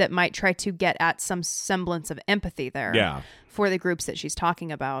questions that might try to get at some semblance of empathy there for the groups that she's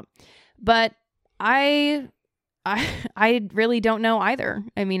talking about. But I really don't know either.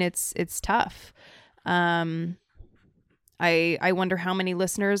 I mean, it's tough. I wonder how many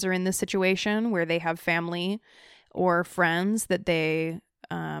listeners are in this situation where they have family or friends that they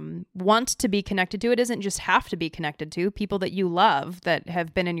want to be connected to. It doesn't just have to be connected to people that you love that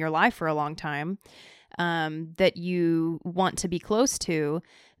have been in your life for a long time, that you want to be close to,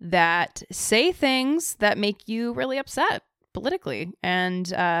 that say things that make you really upset politically and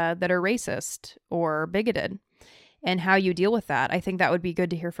that are racist or bigoted, and how you deal with that. I think that would be good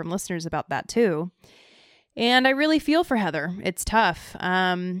to hear from listeners about that too. And I really feel for Heather. It's tough.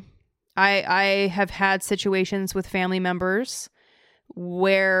 I have had situations with family members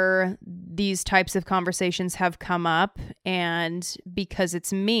where these types of conversations have come up, and because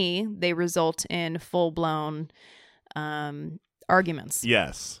it's me, they result in full-blown arguments.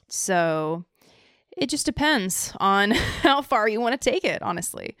 Yes. So It just depends on how far you want to take it,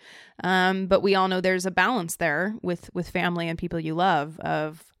 honestly. But we all know there's a balance there with family and people you love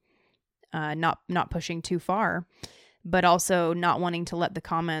of not pushing too far, but also not wanting to let the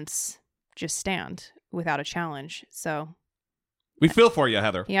comments just stand without a challenge. So we feel for you,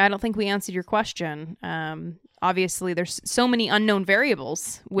 Heather. Yeah, I don't think we answered your question. Obviously, there's so many unknown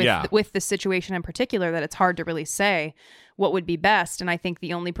variables with the situation in particular that it's hard to really say what would be best. And I think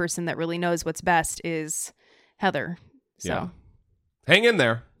the only person that really knows what's best is Heather. So hang in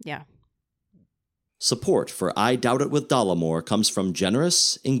there. Yeah. Support for I Doubt It with Dollamore comes from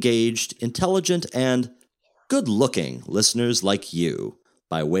generous, engaged, intelligent, and good-looking listeners like you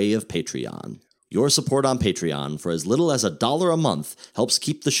by way of Patreon. Your support on Patreon for as little as $1 a month helps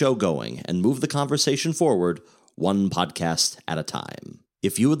keep the show going and move the conversation forward one podcast at a time.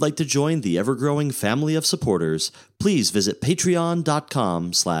 If you would like to join the ever-growing family of supporters, please visit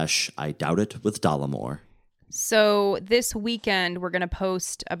patreon.com/I Doubt It with Dollamore. So this weekend, we're going to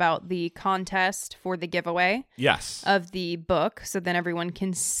post about the contest for the giveaway of the book. So then everyone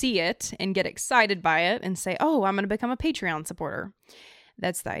can see it and get excited by it and say, oh, I'm going to become a Patreon supporter.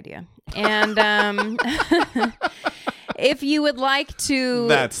 That's the idea. And if you would like to...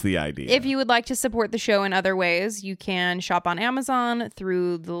 That's the idea. If you would like to support the show in other ways, you can shop on Amazon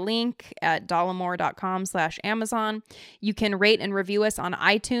through the link at dollamore.com/Amazon. You can rate and review us on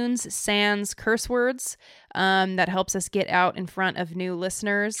iTunes, sans curse words. That helps us get out in front of new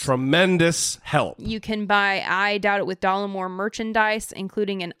listeners. Tremendous help. You can buy I Doubt It with Dollamore merchandise,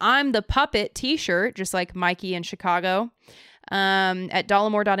 including an I'm the Puppet t-shirt, just like Mikey in Chicago, at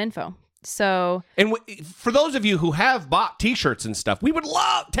dollamore.info. So, and for those of you who have bought t-shirts and stuff, we would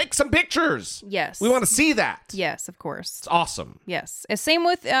love take some pictures. Yes. We want to see that. Yes, of course. It's awesome. Yes. Same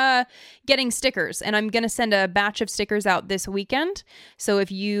with getting stickers. And I'm going to send a batch of stickers out this weekend. So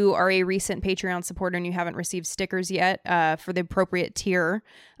if you are a recent Patreon supporter and you haven't received stickers yet for the appropriate tier,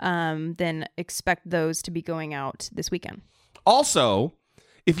 then expect those to be going out this weekend. Also,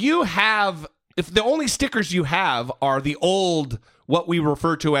 if the only stickers you have are the old, what we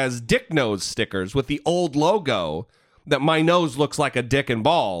refer to as dick nose stickers with the old logo that my nose looks like a dick and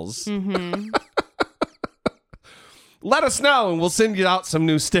balls, let us know and we'll send you out some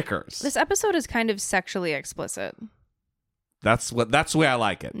new stickers. This episode is kind of sexually explicit. That's the way I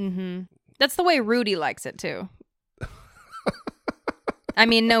like it. Mm-hmm. That's the way Rudy likes it too. I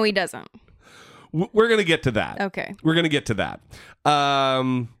mean, no, he doesn't. We're going to get to that. Okay. We're going to get to that.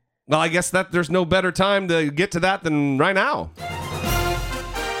 Well, I guess that there's no better time to get to that than right now.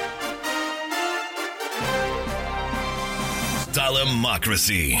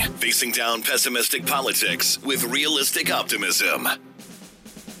 Dollamocracy. Facing down pessimistic politics with realistic optimism.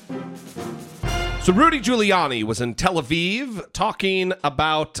 So Rudy Giuliani was in Tel Aviv talking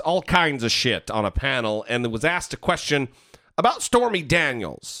about all kinds of shit on a panel and was asked a question about Stormy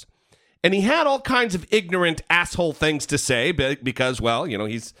Daniels. And he had all kinds of ignorant asshole things to say because, well, you know,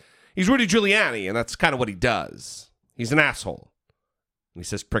 he's Rudy Giuliani, and that's kind of what he does. He's an asshole. And he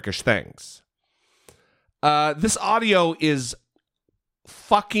says prickish things. This audio is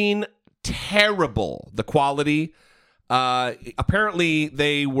fucking terrible, the quality. Apparently,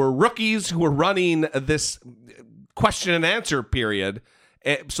 they were rookies who were running this question and answer period.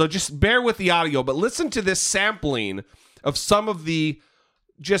 So just bear with the audio, but listen to this sampling of some of the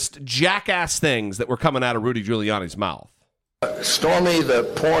just jackass things that were coming out of Rudy Giuliani's mouth. Stormy, the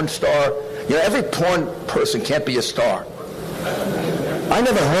porn star, you know, every porn person can't be a star. I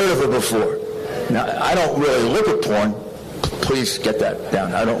never heard of her before. Now, I don't really look at porn. Please get that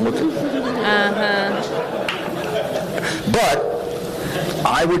down. I don't look at But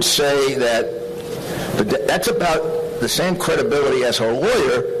I would say that that's about the same credibility as her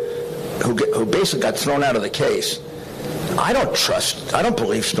lawyer who basically got thrown out of the case. I don't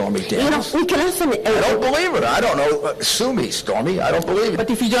believe Stormy Daniels. We can ask I don't believe her. I don't know. Sue me, Stormy. I don't believe it. But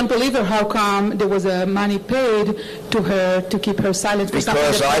if you don't believe her, how come there was money paid to her to keep her silent?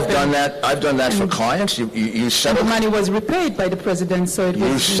 Because I've done that. I've done that for clients. You settle. The money was repaid by the president, so it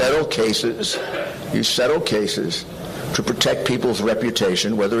was. You settle cases. You settle cases to protect people's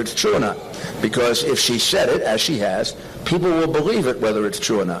reputation, whether it's true or not. Because if she said it, as she has, people will believe it, whether it's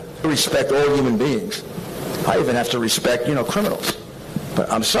true or not. I respect all human beings. I even have to respect, criminals.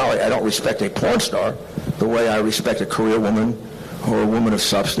 But I'm sorry, I don't respect a porn star the way I respect a career woman or a woman of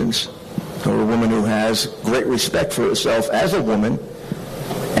substance or a woman who has great respect for herself as a woman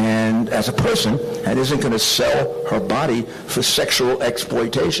and as a person and isn't going to sell her body for sexual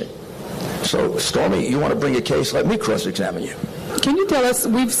exploitation. So, Stormy, you want to bring a case, let me cross-examine you. Can you tell us,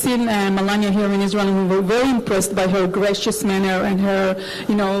 we've seen Melania here in Israel, and we were very impressed by her gracious manner and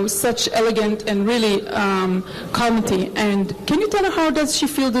her, such elegant and really calmity. And can you tell her how does she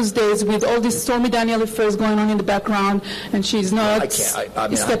feel these days with all this Stormy Daniels affairs going on in the background, and she's not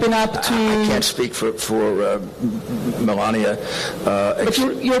stepping up to... I can't speak for Melania. But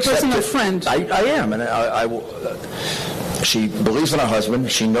you're a personal friend. I am, and she believes in her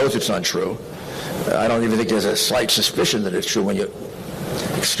husband. She knows it's untrue. I don't even think there's a slight suspicion that it's true when you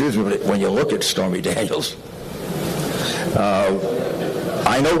look at Stormy Daniels.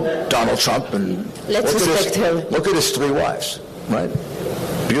 I know Donald Trump, and look at his 3 wives, right?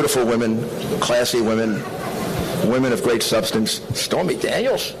 Beautiful women, classy women of great substance. Stormy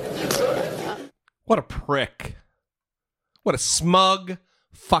Daniels. What a prick. What a smug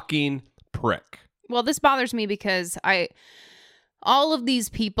fucking prick. Well, this bothers me because all of these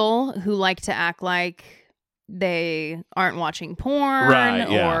people who like to act like they aren't watching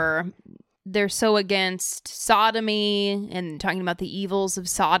porn or they're so against sodomy and talking about the evils of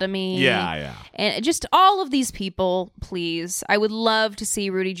sodomy. Yeah. And just all of these people, please. I would love to see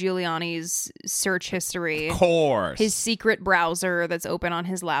Rudy Giuliani's search history. Of course. His secret browser that's open on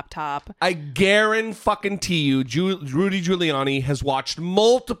his laptop. I guarantee you, Rudy Giuliani has watched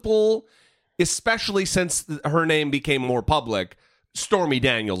multiple, especially since her name became more public, Stormy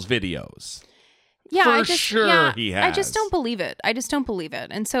Daniels videos. Yeah, He has. I just don't believe it.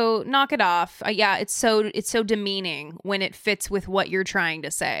 And so knock it off. It's so demeaning when it fits with what you're trying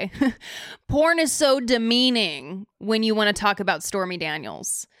to say. Porn is so demeaning when you want to talk about Stormy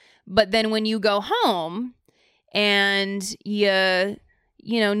Daniels. But then when you go home and you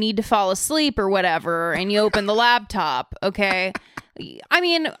need to fall asleep or whatever and you open the laptop, okay? I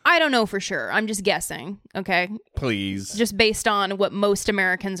mean, I don't know for sure. I'm just guessing, okay? Please. Just based on what most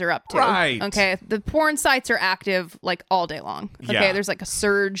Americans are up to. Right. Okay? The porn sites are active, like, all day long. Okay? Yeah. There's, like, a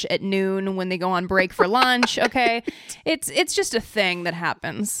surge at noon when they go on break for lunch, okay? It's just a thing that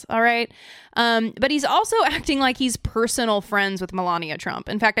happens, all right? But he's also acting like he's personal friends with Melania Trump.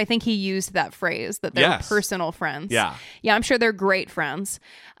 In fact, I think he used that phrase, that they're personal friends. Yeah. Yeah, I'm sure they're great friends.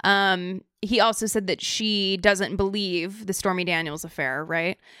 He also said that she doesn't believe the Stormy Daniels affair,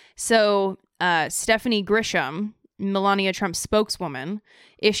 right? So Stephanie Grisham, Melania Trump's spokeswoman,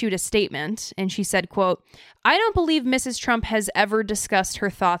 issued a statement, and she said, quote, "I don't believe Mrs. Trump has ever discussed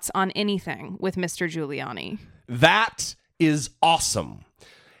her thoughts on anything with Mr. Giuliani." That is awesome.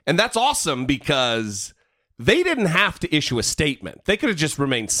 And that's awesome because they didn't have to issue a statement. They could have just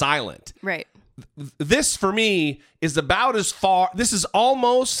remained silent. Right. This, for me, is about as far... This is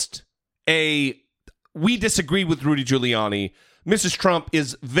almost we disagree with Rudy Giuliani. Mrs. Trump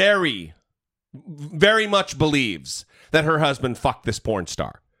is very, very much believes that her husband fucked this porn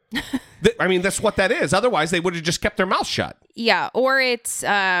star. I mean, that's what that is. Otherwise, they would have just kept their mouth shut. Yeah, or it's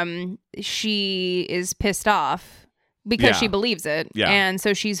she is pissed off because she believes it. Yeah. And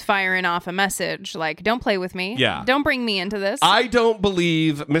so she's firing off a message like, don't play with me. Yeah. Don't bring me into this. I don't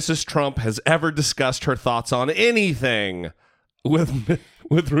believe Mrs. Trump has ever discussed her thoughts on anything with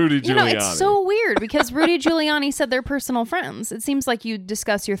Rudy Giuliani. It's so weird because Rudy Giuliani said they're personal friends. It seems like you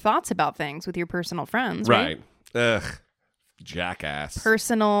discuss your thoughts about things with your personal friends, right? Ugh. Jackass.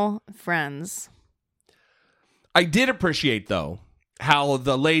 Personal friends. I did appreciate, though, how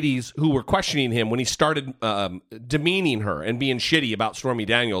the ladies who were questioning him when he started demeaning her and being shitty about Stormy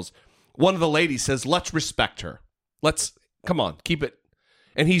Daniels, one of the ladies says, let's respect her. Come on, keep it.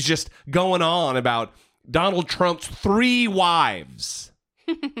 And he's just going on about Donald Trump's 3 wives.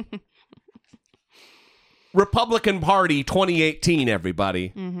 Republican Party 2018,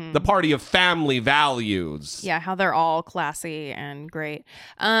 everybody. Mm-hmm. The party of family values. Yeah, how they're all classy and great.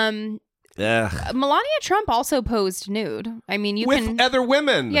 Melania Trump also posed nude. I mean, you with can other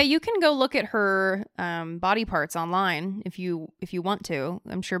women. Yeah, you can go look at her body parts online if you want to.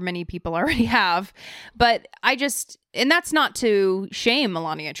 I'm sure many people already have, but and that's not to shame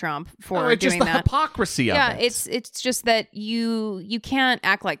Melania Trump for doing that. It's just the hypocrisy of it. Yeah, it's just that you can't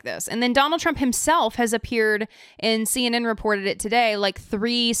act like this. And then Donald Trump himself has appeared in, CNN reported it today, like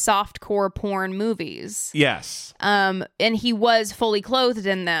 3 softcore porn movies. Yes. And he was fully clothed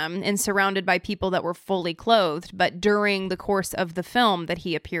in them and surrounded by people that were fully clothed. But during the course of the film that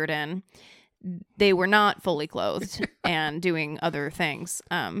he appeared in, they were not fully clothed and doing other things.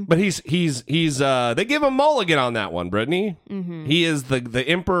 But he's they give him mulligan on that one, Brittany. Mm-hmm. He is the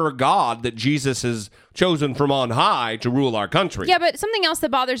emperor god that Jesus has chosen from on high to rule our country. Yeah, but something else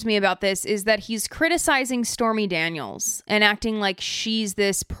that bothers me about this is that he's criticizing Stormy Daniels and acting like she's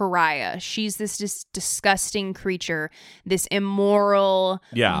this pariah. She's this disgusting creature, this immoral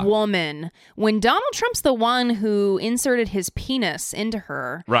woman. When Donald Trump's the one who inserted his penis into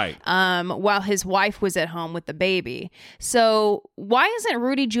her, right? While his wife was at home with the baby. So why isn't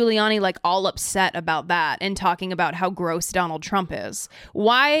Rudy Giuliani like all upset about that and talking about how gross Donald Trump is?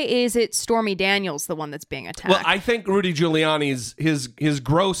 Why is it Stormy Daniels the one that's being attacked? Well, I think Rudy Giuliani's his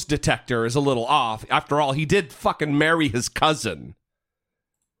gross detector is a little off. After all, he did fucking marry his cousin.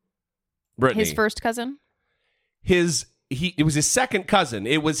 Brittany. His first cousin? It was his second cousin.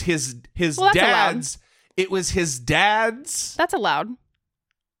 It was his dad's. Allowed. It was his dad's. That's allowed.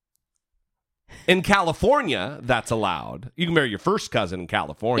 In California, that's allowed. You can marry your first cousin in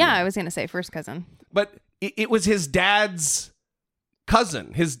California. Yeah, I was going to say first cousin. But it was his dad's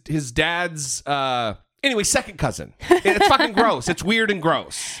cousin. His dad's, anyway, second cousin. It's fucking gross. It's weird and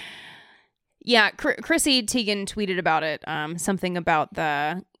gross. Yeah, Chrissy Teigen tweeted about it. Something about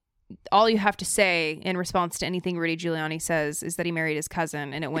all you have to say in response to anything Rudy Giuliani says is that he married his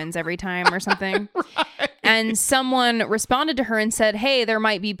cousin and it wins every time or something. Right. And someone responded to her and said, hey, there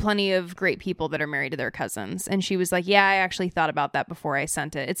might be plenty of great people that are married to their cousins. And she was like, yeah, I actually thought about that before I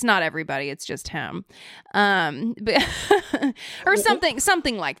sent it. It's not everybody. It's just him. But or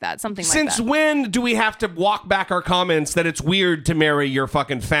something like that. Since when do we have to walk back our comments that it's weird to marry your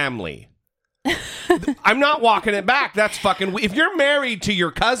fucking family? I'm not walking it back. That's fucking... If you're married to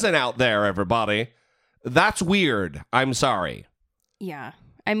your cousin out there, everybody, that's weird. I'm sorry. Yeah.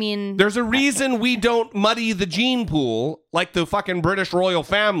 I mean... There's a reason we don't muddy the gene pool like the fucking British royal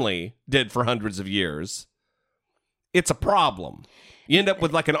family did for hundreds of years. It's a problem. You end up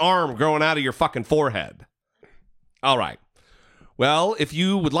with like an arm growing out of your fucking forehead. All right. Well, if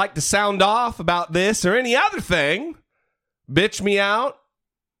you would like to sound off about this or any other thing, bitch me out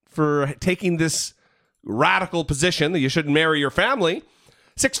for taking this radical position that you shouldn't marry your family,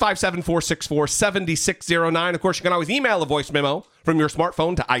 657-464-7609. Of course, you can always email a voice memo from your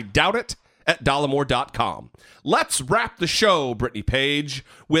smartphone to idoubitit@dollamore.com. Let's wrap the show, Brittany Page,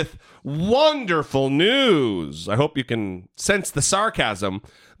 with wonderful news. I hope you can sense the sarcasm.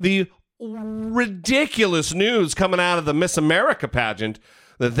 The ridiculous news coming out of the Miss America pageant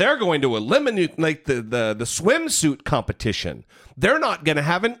that they're going to eliminate like the swimsuit competition. They're not going to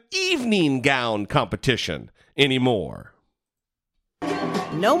have an evening gown competition anymore.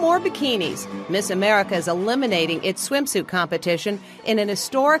 No more bikinis. Miss America is eliminating its swimsuit competition in an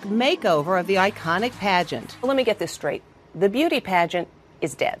historic makeover of the iconic pageant. Let me get this straight. The beauty pageant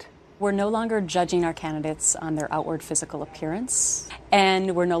is dead. We're no longer judging our candidates on their outward physical appearance,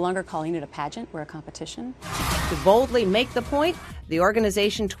 and we're no longer calling it a pageant. We're a competition. To boldly make the point, the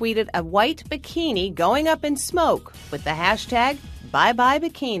organization tweeted a white bikini going up in smoke with the hashtag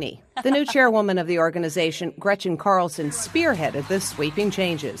 #ByeByeBikini. The new chairwoman of the organization, Gretchen Carlson, spearheaded the sweeping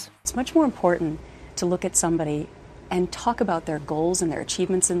changes. It's much more important to look at somebody and talk about their goals and their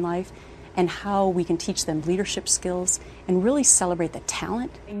achievements in life and how we can teach them leadership skills and really celebrate the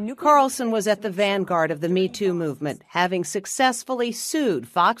talent. Carlson was at the vanguard of the Me Too movement, having successfully sued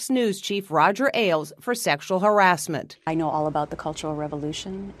Fox News chief Roger Ailes for sexual harassment. I know all about the Cultural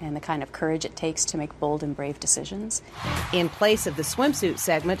Revolution and the kind of courage it takes to make bold and brave decisions. In place of the swimsuit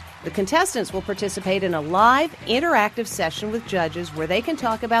segment, the contestants will participate in a live, interactive session with judges where they can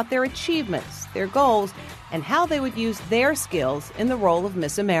talk about their achievements, their goals, and how they would use their skills in the role of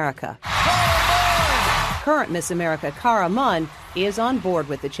Miss America. Current Miss America, Cara Munn, is on board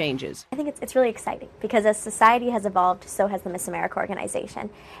with the changes. I think it's really exciting because as society has evolved, so has the Miss America organization.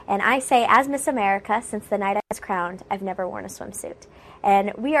 And I say, as Miss America, since the night I was crowned, I've never worn a swimsuit.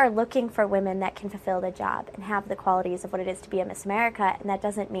 And we are looking for women that can fulfill the job and have the qualities of what it is to be a Miss America, and that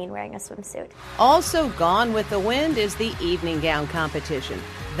doesn't mean wearing a swimsuit. Also gone with the wind is the evening gown competition.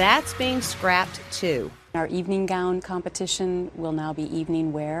 That's being scrapped too. Our evening gown competition will now be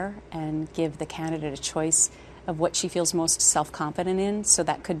evening wear and give the candidate a choice of what she feels most self-confident in. So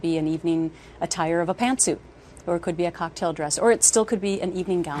that could be an evening attire of a pantsuit, or it could be a cocktail dress, or it still could be an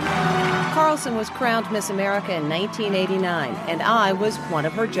evening gown. Carlson was crowned Miss America in 1989, and I was one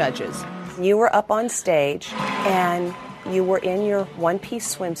of her judges. You were up on stage, and you were in your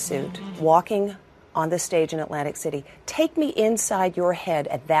one-piece swimsuit, walking on the stage in Atlantic City. Take me inside your head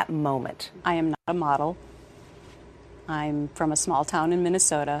at that moment. I am not a model. I'm from a small town in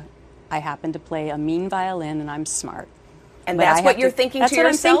Minnesota. I happen to play a mean violin, and I'm smart. And But that's what you're thinking that's to what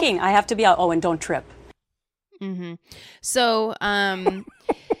yourself? I'm thinking. I have to be out. Oh, and don't trip. Mm-hmm. So,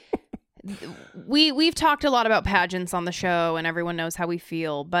 we've talked a lot about pageants on the show, and everyone knows how we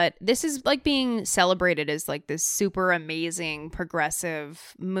feel. But this is like being celebrated as like this super amazing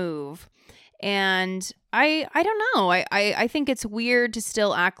progressive move, and I don't know. I think it's weird to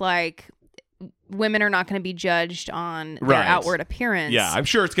still act like women are not going to be judged on their outward appearance. Yeah, I'm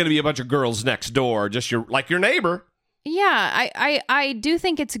sure it's going to be a bunch of girls next door, just your neighbor. Yeah, I do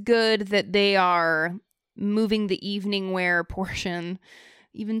think it's good that they are moving the evening wear portion,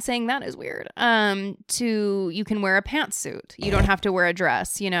 even saying that is weird, to you can wear a pantsuit. You don't have to wear a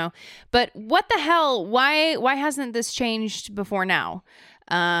dress, you know. But what the hell? Why hasn't this changed before now?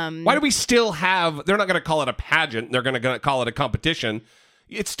 Why do we still have... They're not going to call it a pageant. They're going to call it a competition.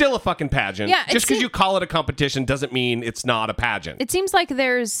 It's still a fucking pageant. Yeah, just because you call it a competition doesn't mean it's not a pageant. It seems like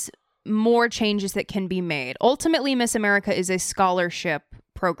there's more changes that can be made. Ultimately, Miss America is a scholarship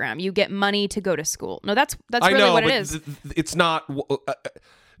program. You get money to go to school. No, that's really what it is. It's not...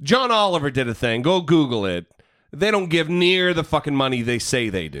 John Oliver did a thing. Go Google it. They don't give near the fucking money they say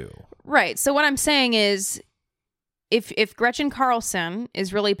they do. Right. So what I'm saying is, if Gretchen Carlson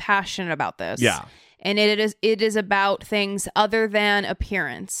is really passionate about this... Yeah. And it is about things other than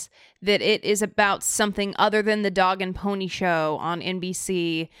appearance, that it is about something other than the dog and pony show on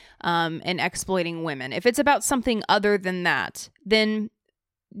NBC and exploiting women. If it's about something other than that, then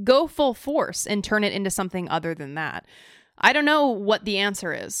go full force and turn it into something other than that. I don't know what the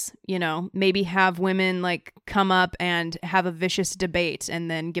answer is, you know, maybe have women like come up and have a vicious debate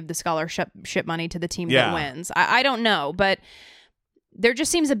and then give the scholarship money to the team that wins. I don't know, but... There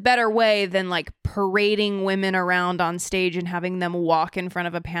just seems a better way than like parading women around on stage and having them walk in front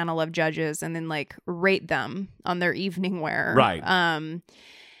of a panel of judges and then like rate them on their evening wear. Right.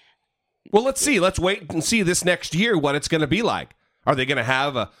 Well, let's see. Let's wait and see this next year what it's going to be like. Are they going to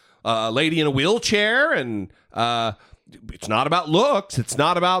have a lady in a wheelchair? And it's not about looks. It's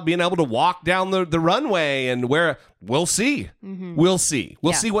not about being able to walk down the runway and wear. We'll see. Mm-hmm. We'll see.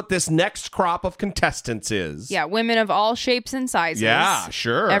 We'll see what this next crop of contestants is. Yeah, women of all shapes and sizes. Yeah,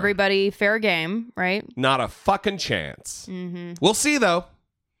 sure. Everybody fair game, right? Not a fucking chance. Mm-hmm. We'll see, though.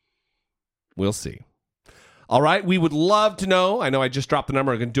 We'll see. All right, we would love to know. I know I just dropped the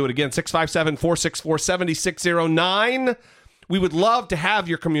number. I'm going to do it again. 657-464-7609. We would love to have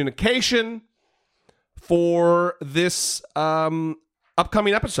your communication for this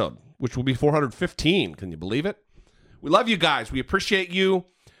upcoming episode, which will be 415. Can you believe it? We love you guys. We appreciate you.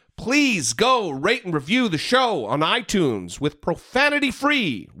 Please go rate and review the show on iTunes with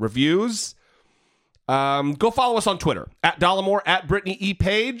profanity-free reviews. Go follow us on Twitter, @Dollamore, @Brittany E.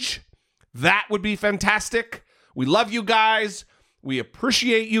 Page. That would be fantastic. We love you guys. We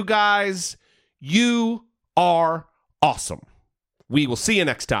appreciate you guys. You are awesome. We will see you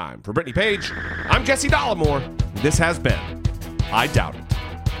next time. For Brittany Page, I'm Jesse Dollamore. This has been I Doubt It.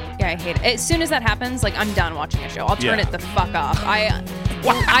 Yeah, I hate it. As soon as that happens, like, I'm done watching a show. I'll turn it the fuck off.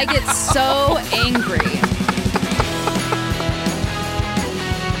 I get so angry.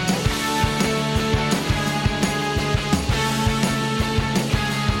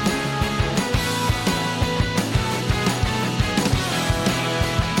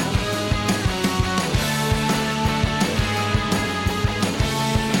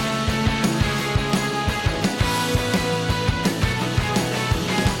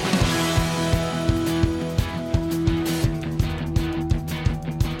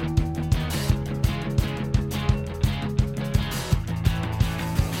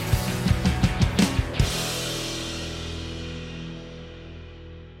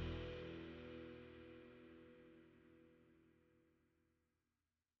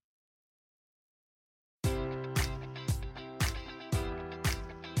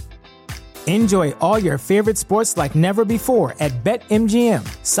 Enjoy all your favorite sports like never before at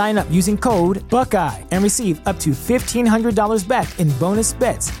BetMGM. Sign up using code Buckeye and receive up to $1,500 back in bonus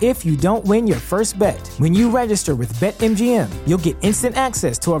bets if you don't win your first bet. When you register with BetMGM, you'll get instant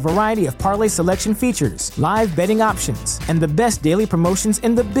access to a variety of parlay selection features, live betting options, and the best daily promotions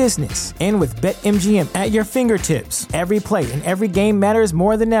in the business. And with BetMGM at your fingertips, every play and every game matters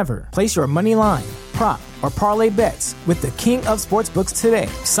more than ever. Place your money line, prop, or parlay bets with the king of sportsbooks today.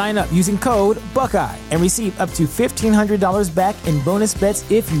 Sign up using code Buckeye and receive up to $1,500 back in bonus bets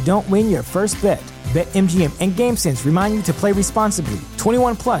if you don't win your first bet. BetMGM and GameSense remind you to play responsibly.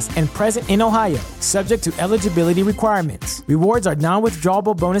 21 plus and present in Ohio, subject to eligibility requirements. Rewards are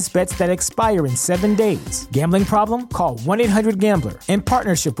non-withdrawable bonus bets that expire in 7 days. Gambling problem? Call 1-800-GAMBLER in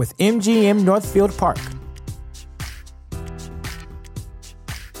partnership with MGM Northfield Park.